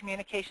tailor your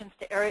communications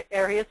to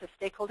areas of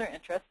stakeholder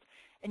interest,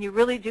 and you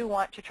really do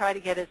want to try to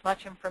get as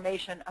much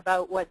information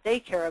about what they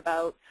care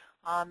about,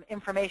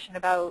 information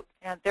about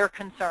their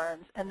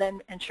concerns, and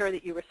then ensure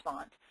that you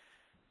respond.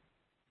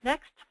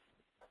 Next.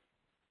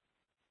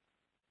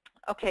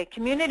 Okay,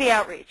 community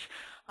outreach.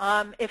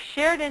 If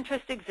shared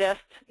interest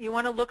exists, you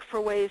want to look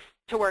for ways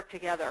to work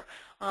together.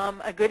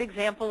 A good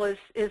example is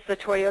the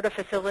Toyota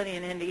facility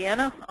in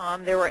Indiana.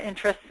 There were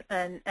interests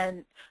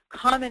and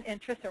common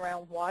interests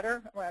around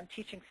water, around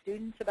teaching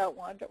students about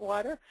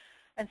water.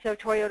 And so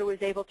Toyota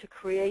was able to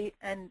create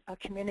a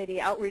community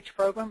outreach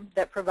program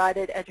that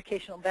provided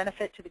educational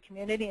benefit to the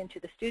community and to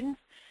the students,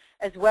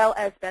 as well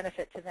as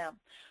benefit to them.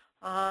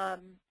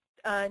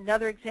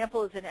 Another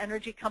example is an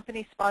energy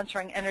company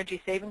sponsoring energy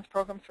savings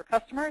programs for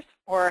customers,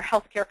 or a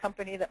healthcare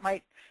company that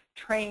might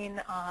train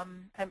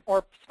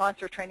or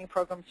sponsor training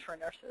programs for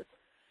nurses.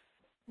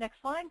 Next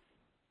slide.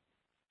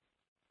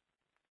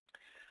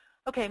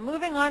 Okay,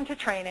 moving on to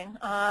training.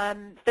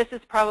 This is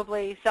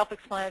probably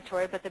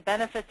self-explanatory, but the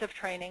benefits of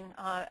training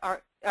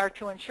are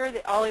to ensure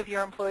that all of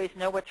your employees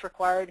know what's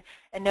required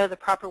and know the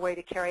proper way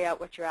to carry out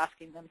what you're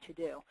asking them to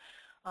do.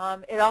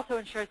 It also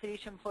ensures that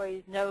each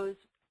employee knows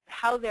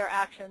how their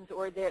actions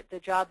or the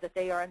job that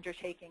they are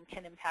undertaking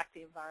can impact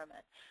the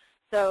environment.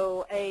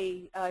 So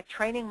a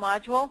training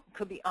module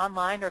could be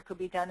online or could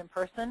be done in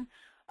person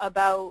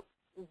about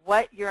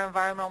what your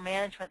environmental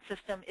management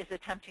system is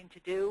attempting to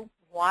do,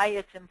 why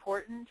it's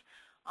important,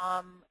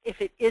 if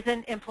it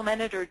isn't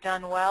implemented or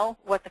done well,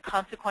 what the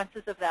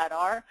consequences of that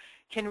are,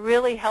 can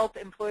really help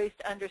employees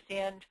to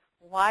understand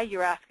why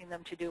you're asking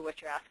them to do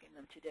what you're asking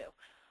them to do.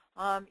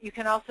 You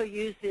can also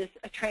use this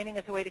training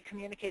as a way to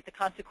communicate the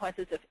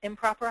consequences of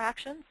improper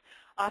actions.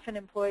 Often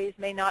employees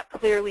may not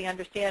clearly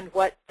understand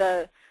what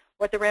the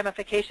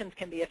ramifications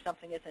can be if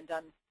something isn't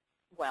done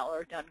well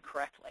or done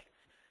correctly.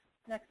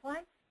 Next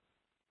slide.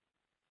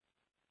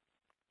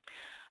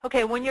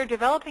 Okay, when you're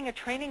developing a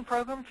training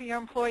program for your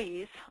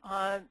employees,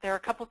 there are a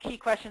couple key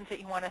questions that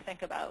you want to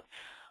think about.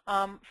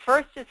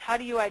 First is, how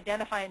do you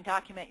identify and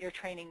document your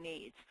training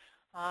needs?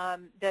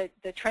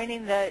 The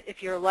training that,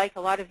 if you're like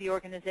a lot of the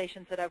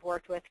organizations that I've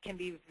worked with, can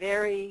be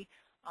very,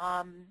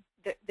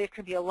 there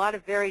can be a lot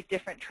of very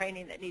different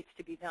training that needs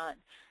to be done.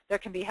 There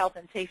can be health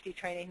and safety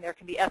training, there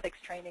can be ethics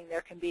training,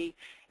 there can be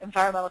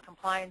environmental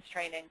compliance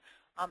training,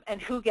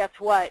 and who gets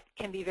what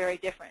can be very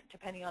different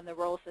depending on the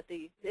roles that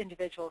the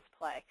individuals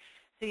play.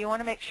 So you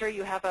want to make sure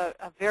you have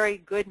a very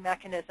good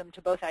mechanism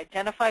to both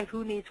identify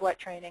who needs what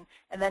training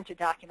and then to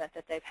document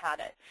that they've had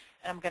it.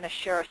 And I'm going to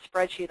share a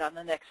spreadsheet on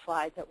the next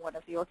slide that one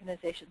of the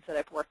organizations that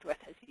I've worked with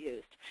has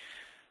used.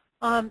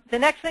 The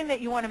next thing that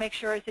you want to make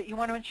sure is that you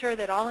want to ensure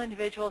that all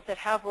individuals that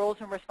have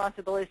roles and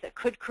responsibilities that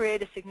could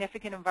create a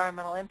significant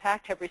environmental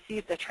impact have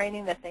received the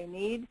training that they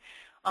need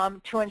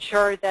to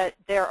ensure that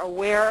they're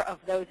aware of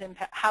those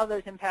how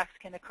those impacts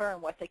can occur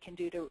and what they can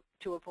do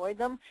to avoid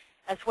them,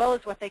 as well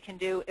as what they can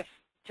do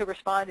to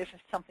respond if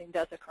something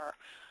does occur.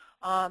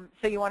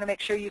 So you want to make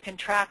sure you can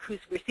track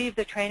who's received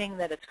the training,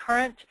 that it's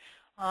current.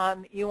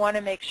 You want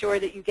to make sure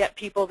that you get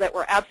people that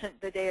were absent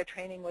the day a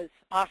training was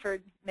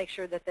offered, make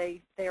sure that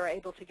they are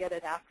able to get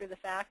it after the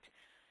fact.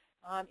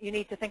 You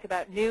need to think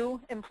about new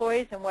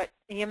employees and what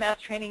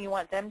EMS training you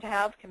want them to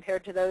have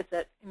compared to those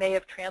that may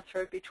have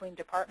transferred between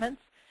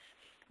departments.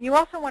 You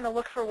also want to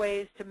look for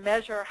ways to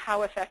measure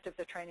how effective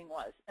the training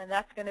was, and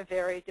that's going to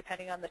vary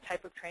depending on the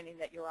type of training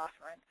that you're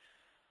offering.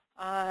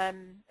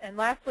 And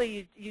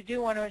lastly, you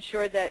do want to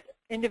ensure that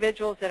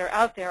individuals that are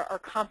out there are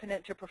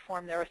competent to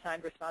perform their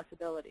assigned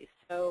responsibilities.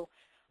 So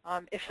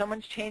if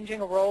someone's changing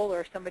a role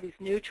or somebody's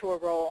new to a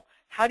role,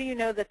 how do you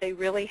know that they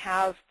really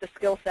have the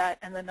skill set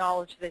and the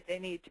knowledge that they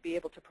need to be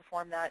able to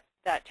perform that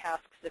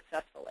task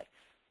successfully?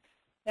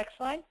 Next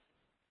slide.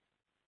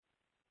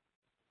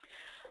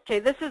 Okay,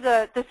 this is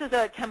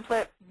a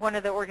template. One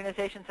of the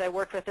organizations I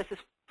worked with, this is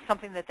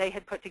something that they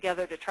had put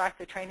together to track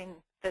the training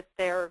that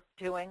they're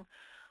doing.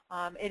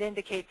 It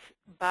indicates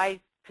by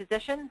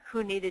position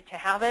who needed to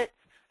have it,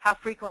 how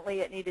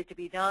frequently it needed to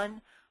be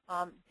done,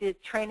 the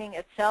training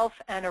itself,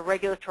 and a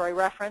regulatory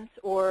reference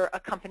or a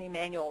company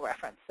manual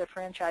reference. The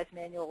franchise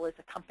manual is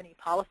a company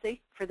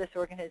policy for this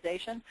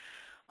organization.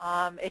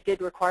 It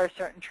did require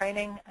certain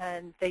training,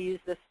 and they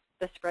used this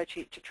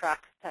spreadsheet to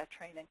track that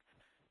training.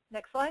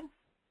 Next slide.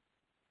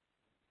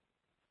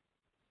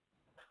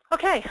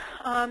 Okay,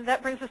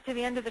 that brings us to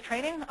the end of the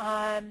training.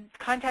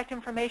 Contact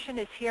information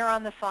is here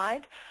on the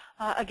slide.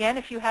 Again,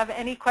 if you have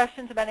any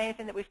questions about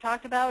anything that we've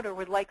talked about or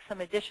would like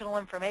some additional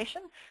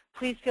information,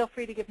 please feel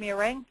free to give me a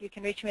ring. You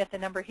can reach me at the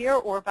number here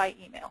or by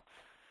email.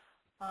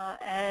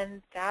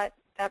 And that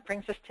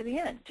brings us to the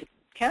end.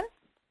 Ken?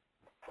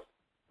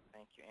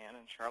 Thank you, Ann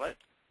and Charlotte.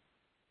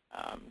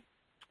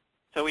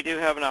 So we do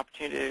have an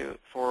opportunity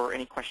for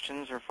any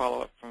questions or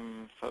follow-up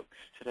from folks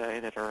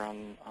today that are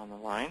on the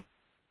line.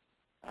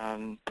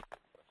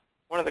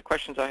 One of the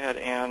questions I had,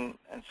 Ann,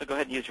 and so go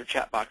ahead and use your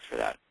chat box for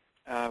that.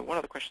 One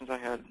of the questions I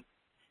had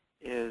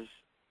is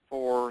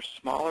for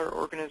smaller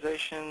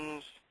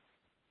organizations.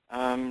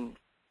 Do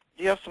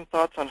you have some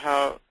thoughts on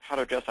how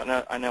to address?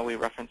 I know we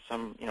referenced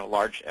some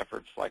large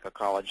efforts like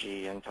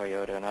Ecology and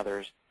Toyota and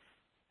others.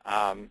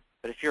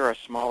 But if you're a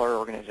smaller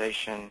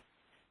organization,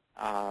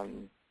 are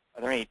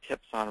there any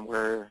tips on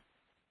where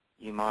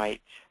you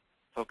might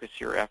focus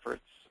your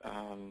efforts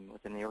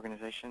within the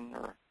organization,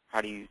 or how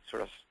do you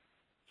sort of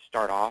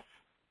start off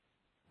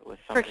with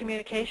something? For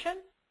communication?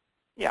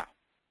 Yeah.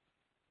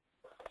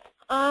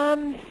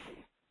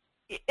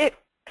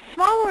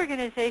 Small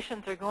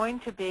organizations are going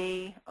to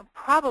be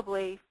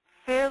probably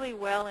fairly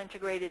well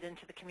integrated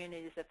into the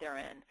communities that they're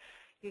in.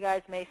 You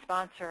guys may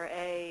sponsor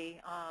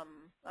a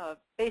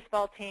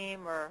baseball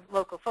team or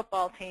local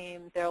football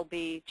team. There'll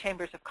be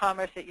chambers of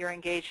commerce that you're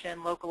engaged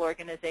in, local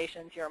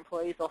organizations. Your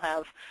employees will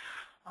have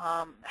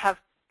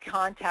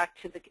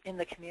contact in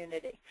the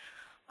community.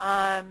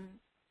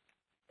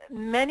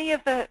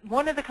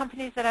 One of the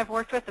companies that I've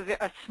worked with,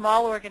 a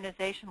small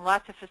organization,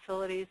 lots of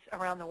facilities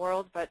around the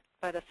world, but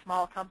a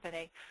small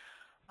company,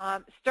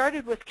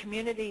 started with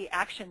community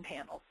action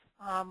panels,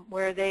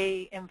 where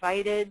they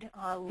invited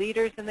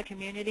leaders in the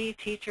community,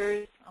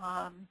 teachers,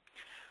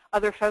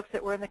 other folks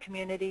that were in the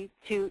community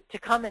to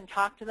come and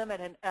talk to them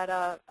at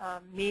a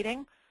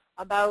meeting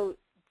about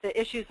the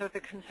issues or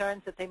the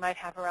concerns that they might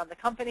have around the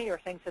company or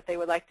things that they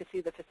would like to see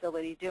the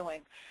facility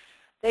doing.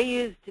 They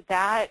used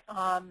that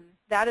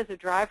as a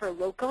driver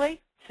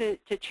locally to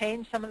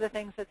change some of the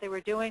things that they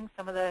were doing.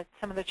 Some of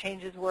the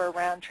changes were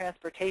around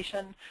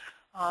transportation,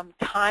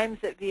 times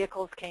that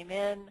vehicles came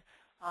in,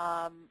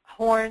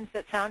 horns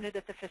that sounded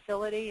at the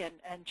facility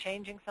and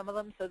changing some of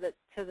them so that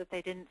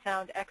they didn't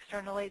sound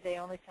externally, they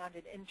only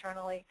sounded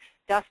internally,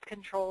 dust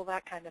control,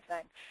 that kind of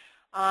thing.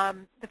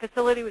 The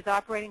facility was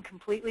operating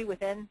completely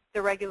within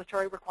the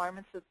regulatory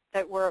requirements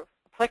that were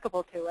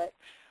applicable to it.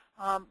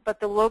 But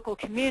the local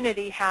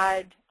community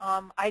had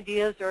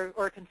ideas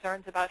or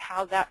concerns about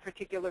how that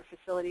particular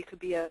facility could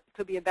be a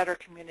better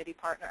community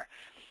partner.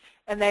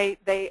 And they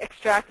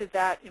extracted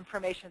that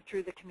information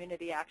through the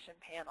community action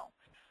panel.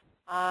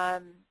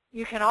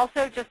 You can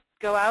also just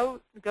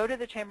go to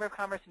the Chamber of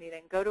Commerce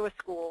meeting, go to a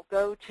school,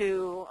 go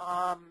to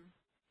a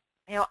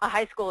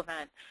high school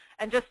event,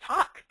 and just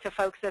talk to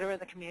folks that are in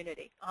the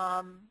community.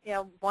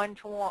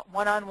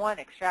 One-on-one,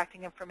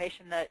 extracting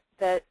information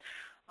that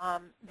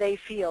they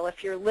feel.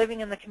 If you're living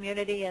in the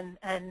community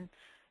and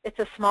it's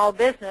a small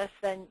business,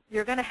 then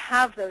you're going to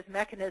have those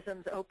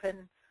mechanisms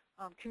open,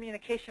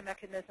 communication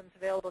mechanisms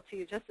available to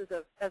you just as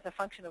a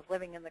function of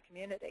living in the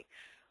community,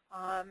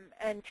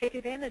 and take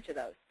advantage of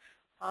those.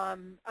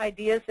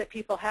 Ideas that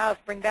people have,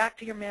 bring back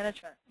to your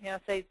management.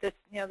 Say this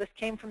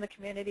came from the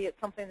community. It's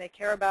something they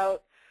care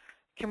about.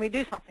 Can we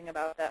do something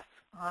about this?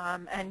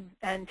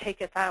 And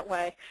take it that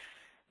way.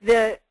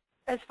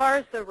 As far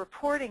as the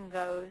reporting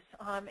goes,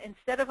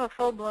 instead of a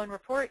full-blown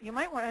report, you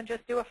might want to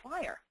just do a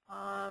flyer.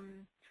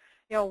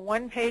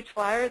 One-page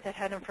flyer that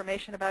had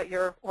information about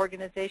your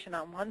organization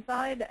on one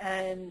side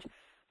and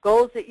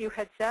goals that you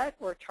had set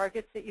or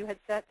targets that you had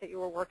set that you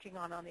were working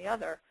on the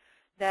other,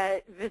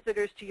 that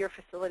visitors to your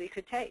facility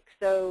could take.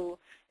 So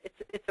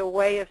it's a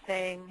way of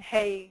saying,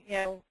 hey,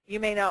 you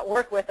may not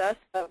work with us,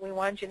 but we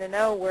want you to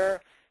know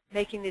we're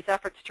making these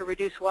efforts to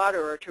reduce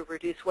water or to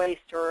reduce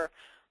waste or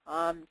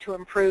to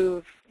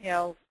improve,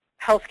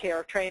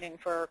 healthcare training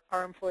for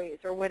our employees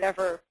or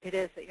whatever it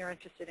is that you're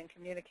interested in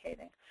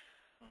communicating.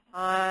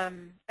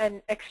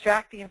 And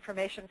extract the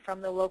information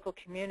from the local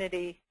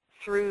community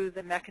through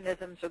the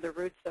mechanisms or the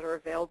routes that are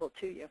available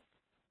to you.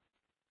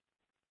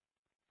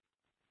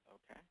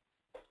 Okay.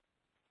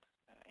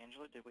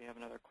 Angela, did we have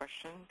another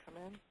question come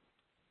in?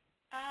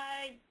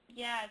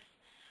 Yes.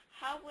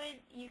 How would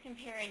you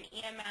compare an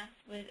EMS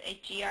with a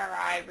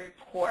GRI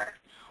report?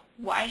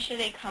 Why should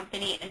a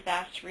company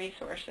invest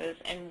resources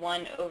in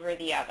one over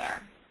the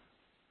other?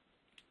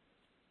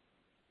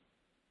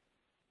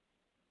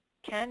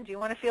 Ken, do you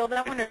want to field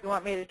that one, or do you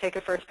want me to take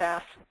a first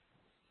pass?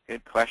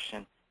 Good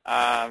question.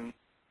 Why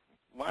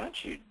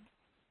don't you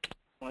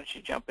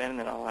jump in, and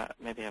then I'll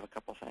maybe have a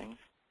couple things.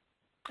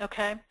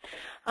 Okay.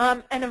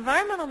 An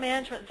environmental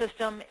management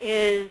system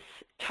is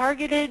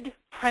targeted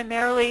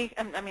primarily,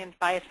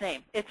 by its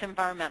name, it's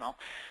environmental.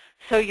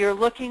 So you're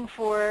looking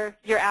for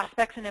your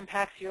aspects and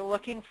impacts. You're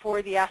looking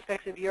for the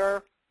aspects of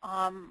your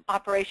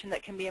operation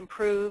that can be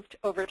improved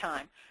over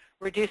time,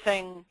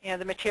 reducing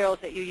the materials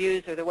that you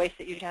use or the waste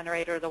that you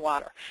generate or the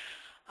water.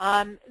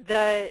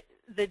 The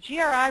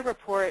GRI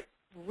report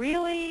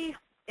really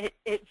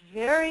it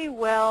very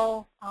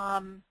well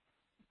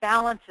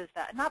balances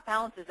that. Not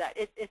balances that.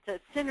 It's a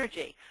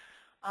synergy.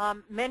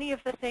 Many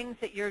of the things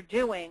that you're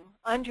doing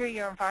under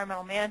your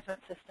environmental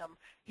management system,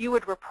 you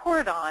would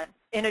report on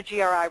in a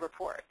GRI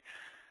report.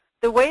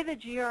 The way the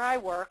GRI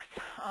works,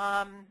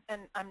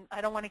 and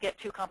I don't want to get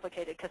too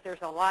complicated because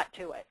there's a lot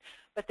to it,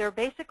 but there are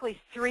basically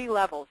 3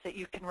 levels that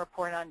you can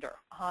report under,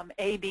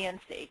 A, B, and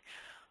C.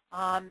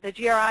 The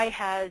GRI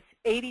has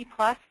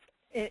 80-plus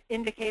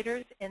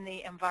indicators in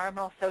the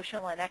environmental,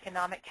 social, and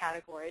economic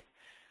categories.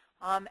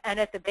 And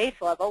at the base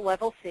level,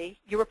 level C,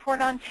 you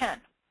report on 10.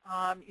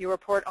 You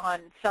report on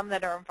some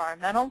that are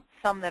environmental,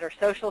 some that are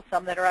social,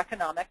 some that are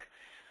economic.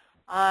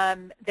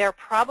 There are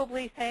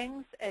probably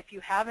things, if you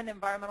have an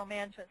environmental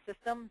management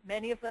system,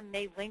 many of them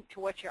may link to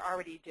what you're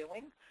already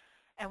doing.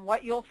 And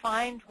what you'll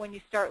find when you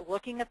start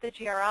looking at the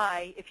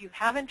GRI, if you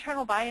have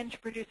internal buy-in to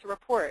produce a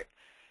report,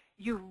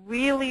 you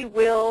really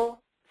will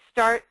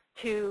start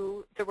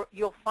to,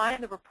 you'll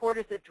find the report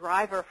is a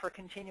driver for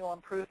continual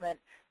improvement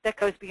that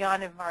goes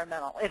beyond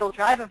environmental. It'll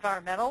drive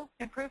environmental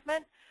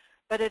improvement,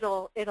 but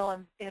it'll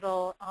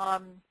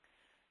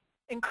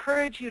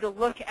encourage you to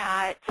look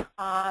at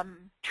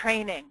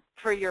training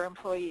for your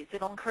employees.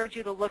 It'll encourage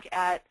you to look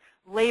at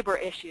labor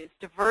issues,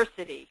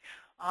 diversity,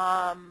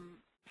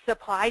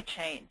 supply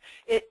chain.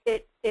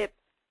 It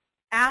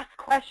asks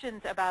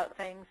questions about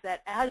things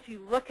that as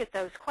you look at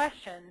those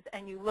questions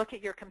and you look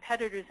at your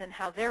competitors and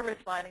how they're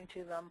responding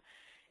to them,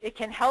 it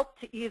can help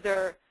to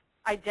either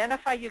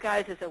identify you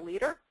guys as a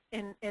leader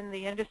in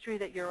the industry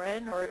that you're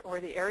in or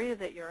the area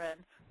that you're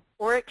in,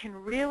 or it can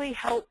really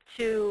help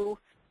to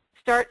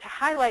start to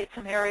highlight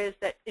some areas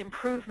that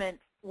improvement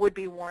would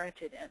be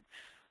warranted in.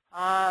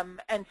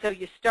 And so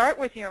you start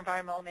with your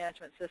environmental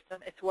management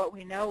system. It's what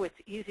we know. It's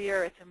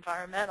easier. It's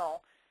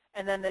environmental.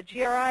 And then the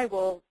GRI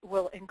will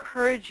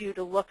encourage you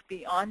to look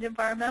beyond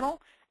environmental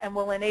and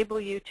will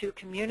enable you to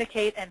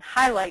communicate and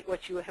highlight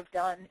what you have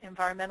done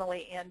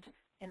environmentally and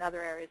in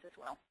other areas as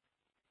well.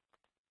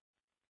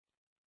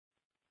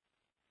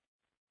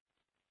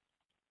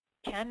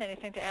 Ken,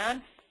 anything to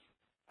add?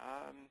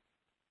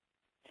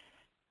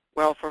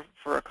 Well, for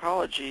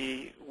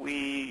ecology,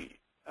 we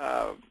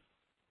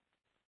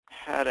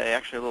had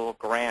actually a little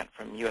grant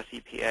from US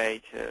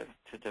EPA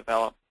to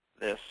develop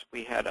this.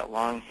 We had a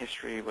long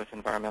history with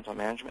environmental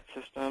management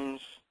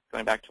systems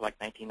going back to like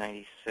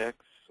 1996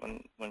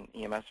 when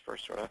EMS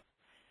first sort of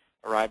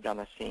arrived on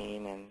the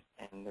scene, and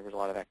there was a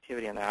lot of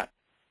activity in that.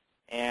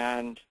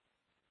 And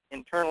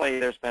internally,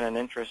 there's been an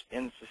interest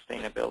in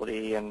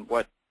sustainability and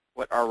what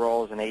our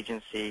role as an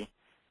agency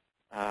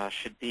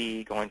should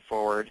be going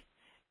forward.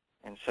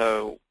 And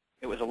so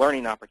it was a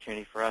learning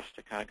opportunity for us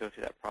to kind of go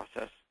through that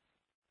process.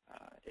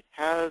 It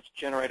has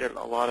generated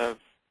a lot of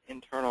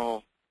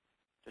internal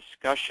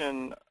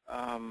discussion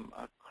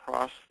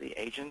across the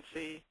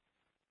agency,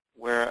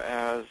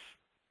 whereas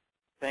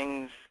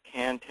things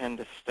can tend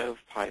to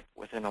stovepipe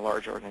within a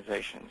large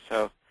organization.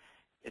 So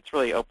it's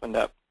really opened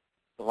up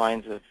the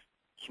lines of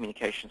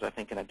communications, I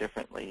think, in a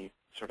differently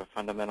sort of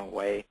fundamental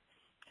way.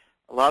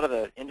 A lot of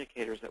the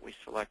indicators that we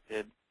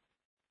selected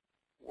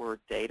were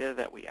data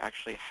that we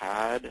actually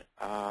had,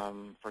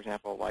 for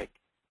example, like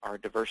our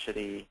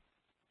diversity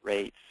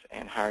rates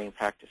and hiring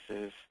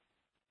practices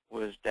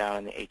was down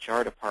in the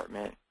HR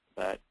department,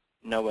 but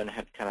no one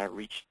had kind of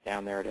reached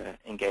down there to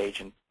engage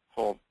and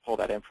pull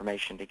that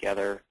information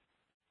together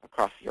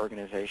across the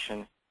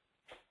organization.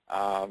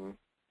 A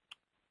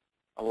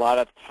lot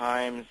of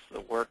times the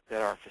work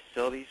that our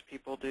facilities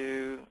people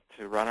do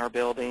to run our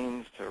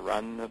buildings, to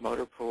run the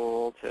motor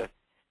pool, to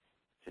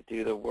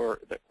do the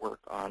work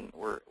on,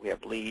 we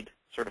have LEED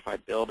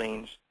certified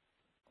buildings,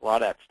 a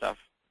lot of that stuff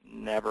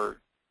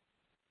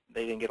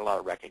they didn't get a lot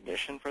of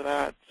recognition for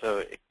that,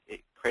 so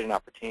it created an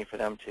opportunity for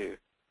them to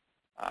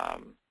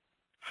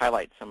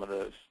highlight some of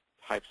those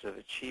types of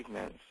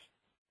achievements.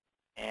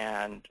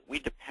 And we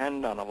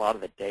depend on a lot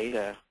of the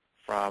data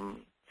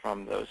from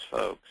those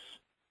folks.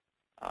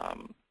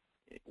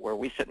 Where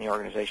we sit in the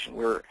organization,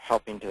 we're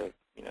helping to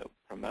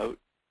promote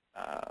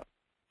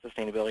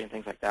sustainability and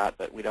things like that,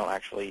 but we don't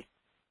actually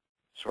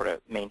sort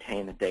of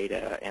maintain the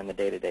data and the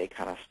day-to-day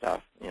kind of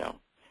stuff,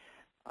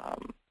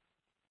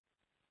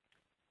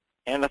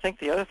 And I think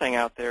the other thing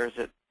out there is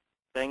that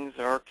things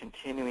are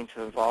continuing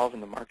to evolve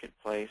in the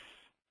marketplace.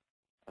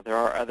 There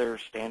are other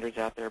standards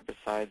out there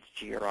besides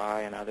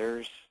GRI and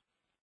others.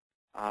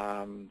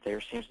 There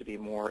seems to be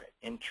more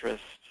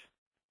interest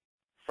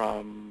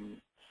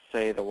from,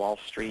 say, the Wall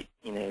Street,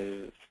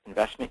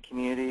 investment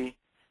community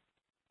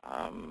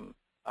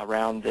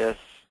around this.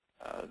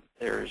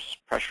 There's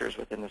pressures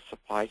within the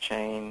supply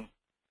chain.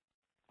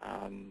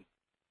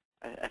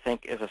 I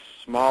think as a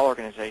small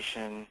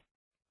organization,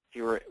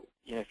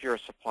 if you're a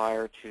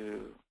supplier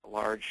to a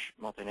large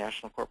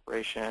multinational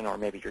corporation, or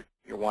maybe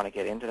you want to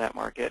get into that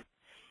market,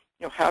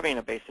 having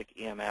a basic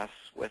EMS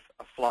with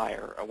a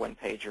flyer, a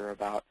one-pager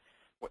about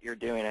what you're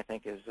doing, I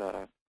think is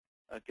a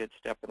good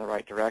step in the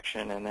right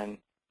direction. And then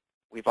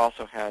we've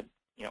also had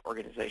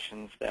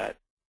organizations that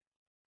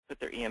put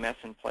their EMS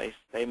in place.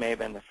 They may have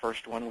been the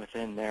first one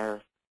within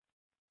their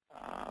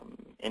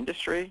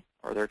industry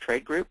or their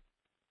trade group,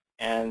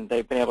 and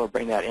they've been able to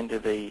bring that into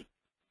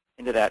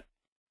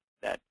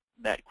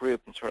that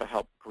group and sort of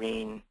help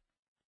green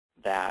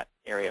that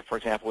area. For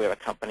example, we have a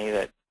company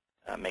that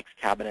makes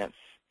cabinets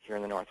here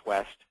in the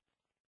Northwest.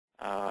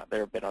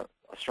 They've been a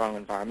strong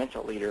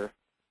environmental leader,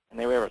 and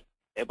they were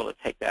able to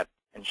take that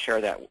and share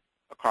that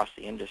across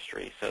the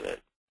industry, so that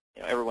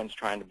everyone's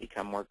trying to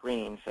become more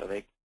green. So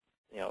they,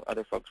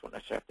 other folks won't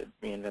necessarily have to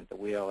reinvent the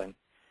wheel, and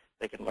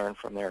they can learn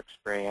from their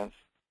experience,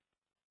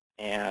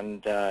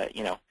 and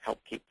help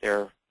keep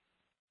their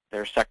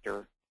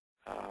sector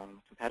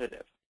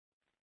competitive.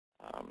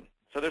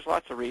 So there's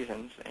lots of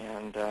reasons,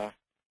 and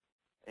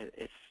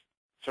it's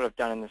sort of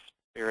done in the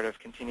spirit of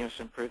continuous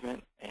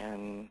improvement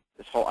and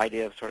this whole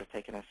idea of sort of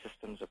taking a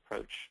systems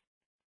approach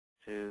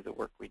to the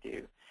work we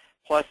do.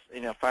 Plus,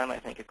 finally, I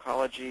think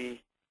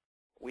ecology,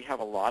 we have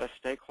a lot of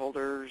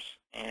stakeholders,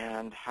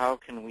 and how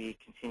can we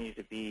continue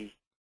to be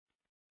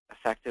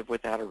effective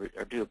with that,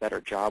 or do a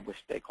better job with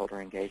stakeholder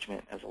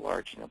engagement as a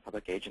large,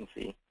 public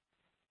agency?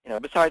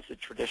 Besides the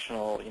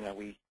traditional,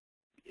 we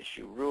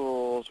issue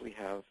rules, we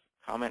have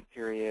comment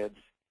periods,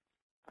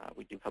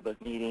 we do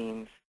public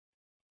meetings,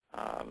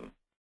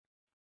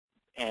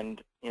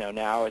 and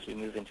now as we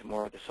move into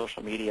more of the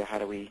social media, how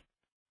do we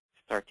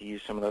start to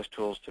use some of those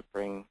tools to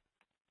bring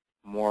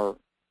more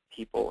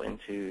people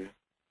into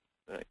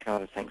the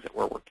kind of things that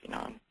we're working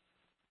on?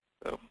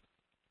 So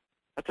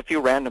that's a few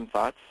random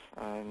thoughts.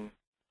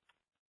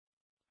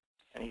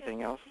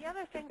 Anything else? The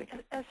other thing,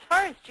 as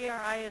far as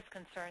GRI is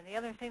concerned, the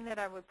other thing that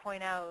I would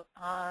point out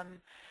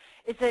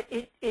is that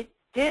it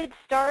did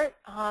start,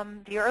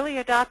 the early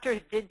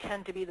adopters did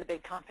tend to be the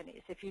big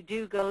companies. If you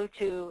do go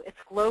to, it's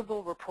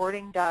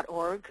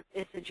globalreporting.org,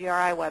 it's the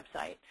GRI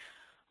website.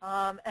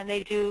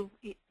 And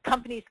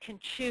companies can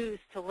choose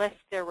to list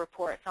their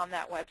reports on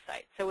that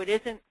website. So it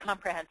isn't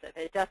comprehensive.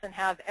 It doesn't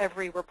have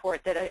every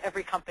report that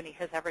every company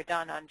has ever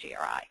done on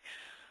GRI.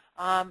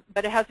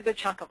 But it has a good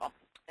chunk of them.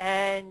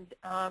 And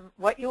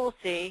what you will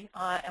see,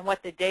 and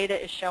what the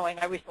data is showing,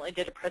 I recently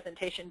did a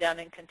presentation down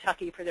in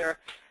Kentucky for their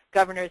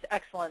Governor's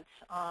Excellence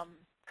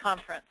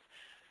Conference.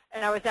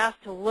 And I was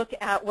asked to look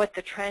at what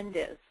the trend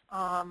is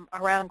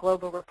around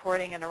global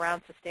reporting and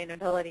around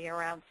sustainability,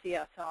 around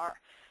CSR.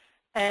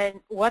 And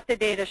what the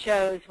data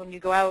shows when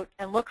you go out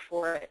and look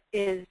for it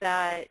is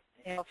that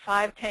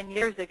 5-10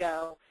 years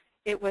ago,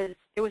 it was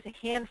a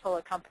handful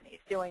of companies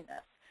doing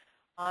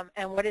this.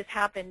 And what has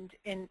happened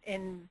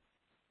in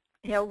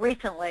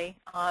recently,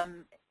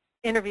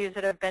 interviews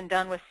that have been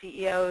done with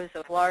CEOs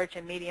of large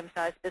and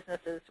medium-sized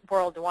businesses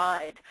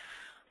worldwide,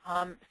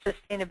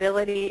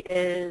 sustainability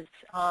is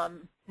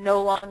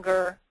no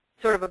longer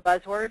sort of a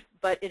buzzword,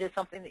 but it is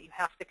something that you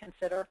have to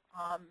consider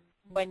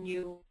when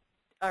you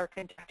are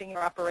conducting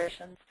your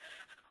operations.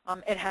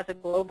 It has a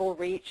global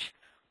reach,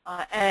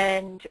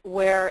 and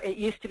where it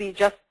used to be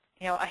just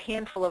a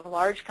handful of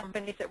large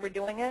companies that were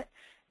doing it,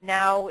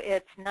 now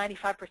it's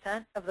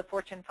 95% of the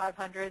Fortune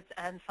 500s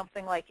and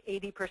something like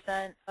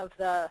 80% of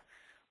the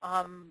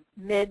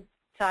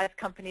mid-sized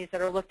companies that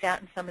are looked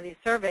at in some of these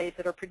surveys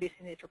that are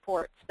producing these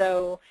reports.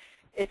 So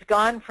it's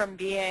gone from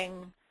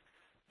being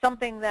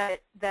something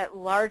that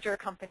larger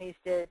companies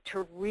did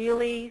to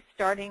really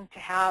starting to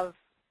have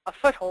a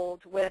foothold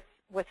with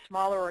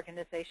smaller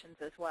organizations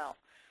as well.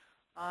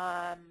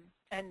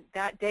 And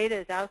that data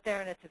is out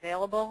there and it's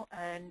available.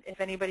 And if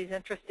anybody's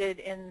interested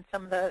in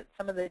some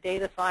of the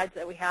data slides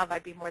that we have,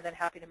 I'd be more than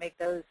happy to make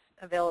those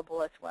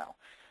available as well.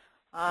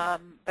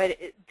 But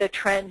the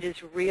trend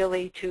is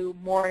really to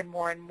more and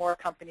more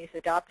companies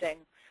adopting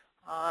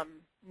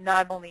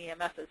not only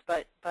EMSs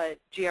but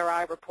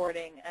GRI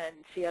reporting and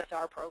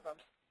CSR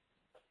programs.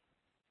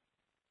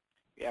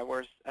 Yeah,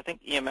 whereas I think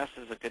EMS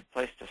is a good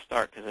place to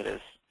start because it is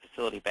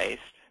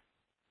facility-based.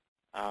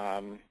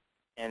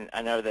 And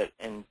I know that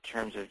in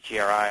terms of GRI,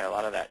 a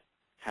lot of that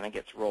kind of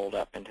gets rolled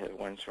up into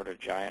one sort of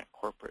giant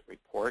corporate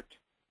report.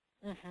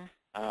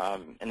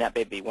 Mm-hmm. And that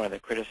may be one of the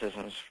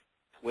criticisms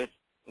with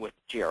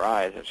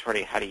GRI is it's sort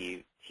of how do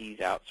you tease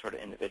out sort of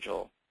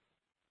individual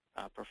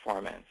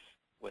performance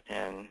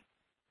within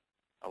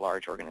a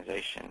large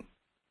organization.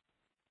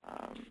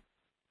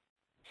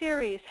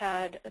 Ceres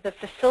had the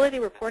Facility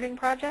Reporting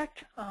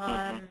Project.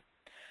 Mm-hmm.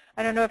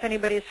 I don't know if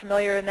anybody is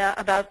familiar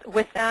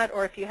with that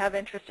or if you have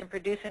interest in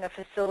producing a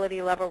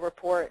facility-level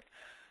report.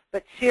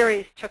 But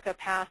Ceres took a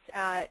pass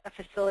at a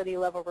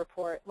facility-level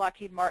report.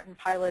 Lockheed Martin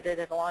piloted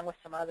it along with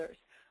some others.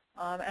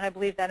 And I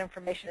believe that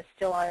information is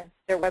still on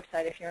their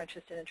website if you're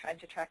interested in trying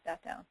to track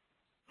that down.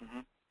 Mm-hmm.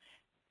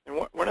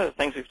 And one of the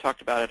things we've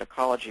talked about at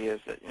Ecology is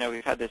that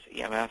we've had this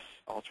EMS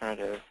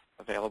alternative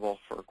available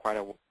for quite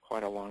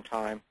a long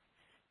time.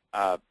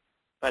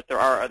 But there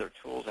are other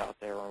tools out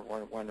there.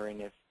 We're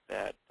wondering if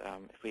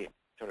we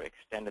sort of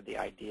extended the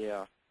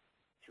idea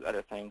to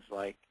other things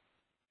like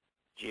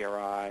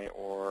GRI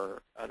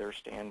or other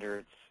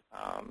standards,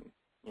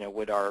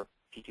 would our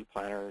P2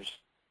 planners,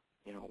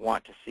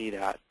 want to see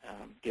that,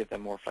 give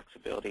them more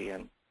flexibility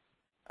in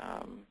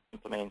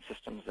implementing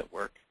systems that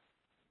work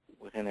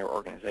within their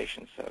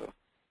organization. So,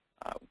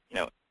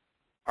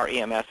 our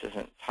EMS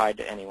isn't tied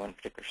to any one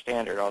particular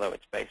standard, although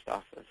it's based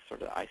off of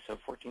sort of ISO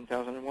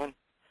 14001.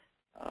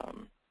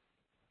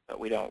 But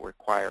we don't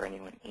require any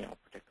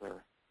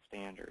particular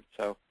standard.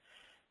 So,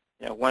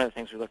 one of the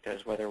things we looked at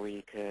is whether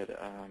we could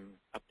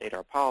update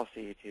our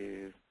policy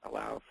to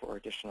allow for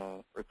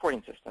additional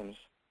reporting systems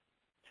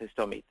to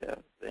still meet the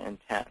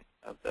intent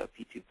of the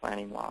P2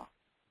 planning law.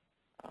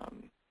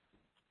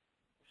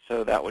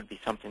 So that would be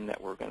something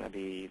that we're going to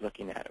be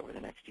looking at over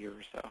the next year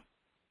or so.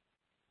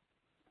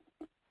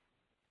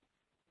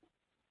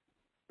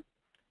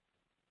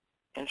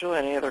 Angela,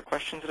 any other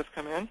questions that have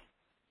come in?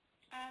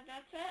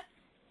 That's it.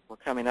 We're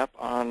coming up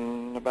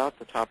on about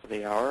the top of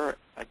the hour.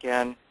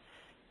 Again,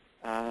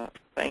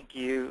 thank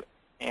you,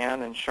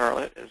 Ann and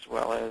Charlotte, as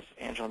well as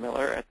Angela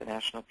Miller at the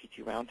National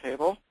P2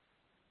 Roundtable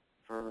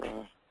for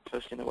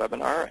hosting the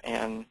webinar.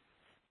 And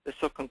this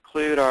will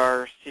conclude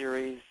our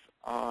series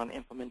on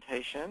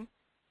implementation.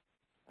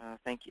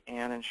 Thank you,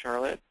 Ann and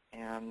Charlotte,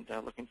 and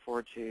looking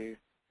forward to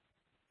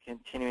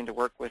continuing to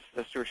work with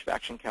the Stewardship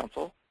Action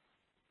Council.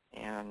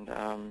 And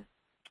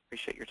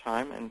appreciate your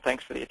time, and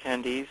thanks for the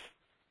attendees.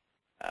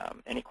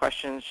 Any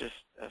questions, just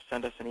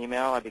send us an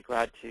email. I'd be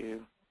glad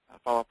to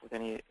follow up with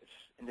any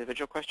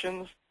individual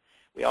questions.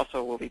 We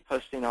also will be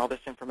posting all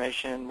this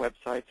information,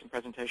 websites, and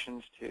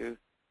presentations to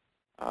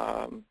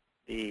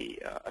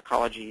the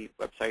Ecology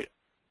website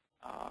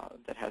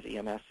that has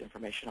EMS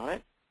information on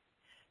it.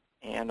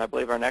 And I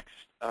believe our next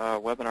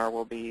webinar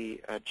will be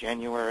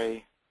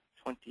January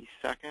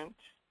 22nd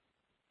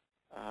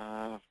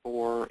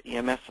for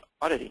EMS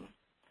auditing.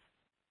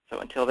 So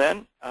until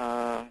then,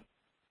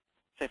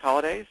 safe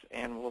holidays,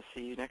 and we'll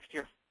see you next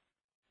year.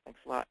 Thanks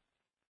a lot.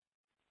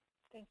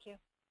 Thank you.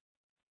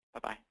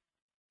 Bye-bye.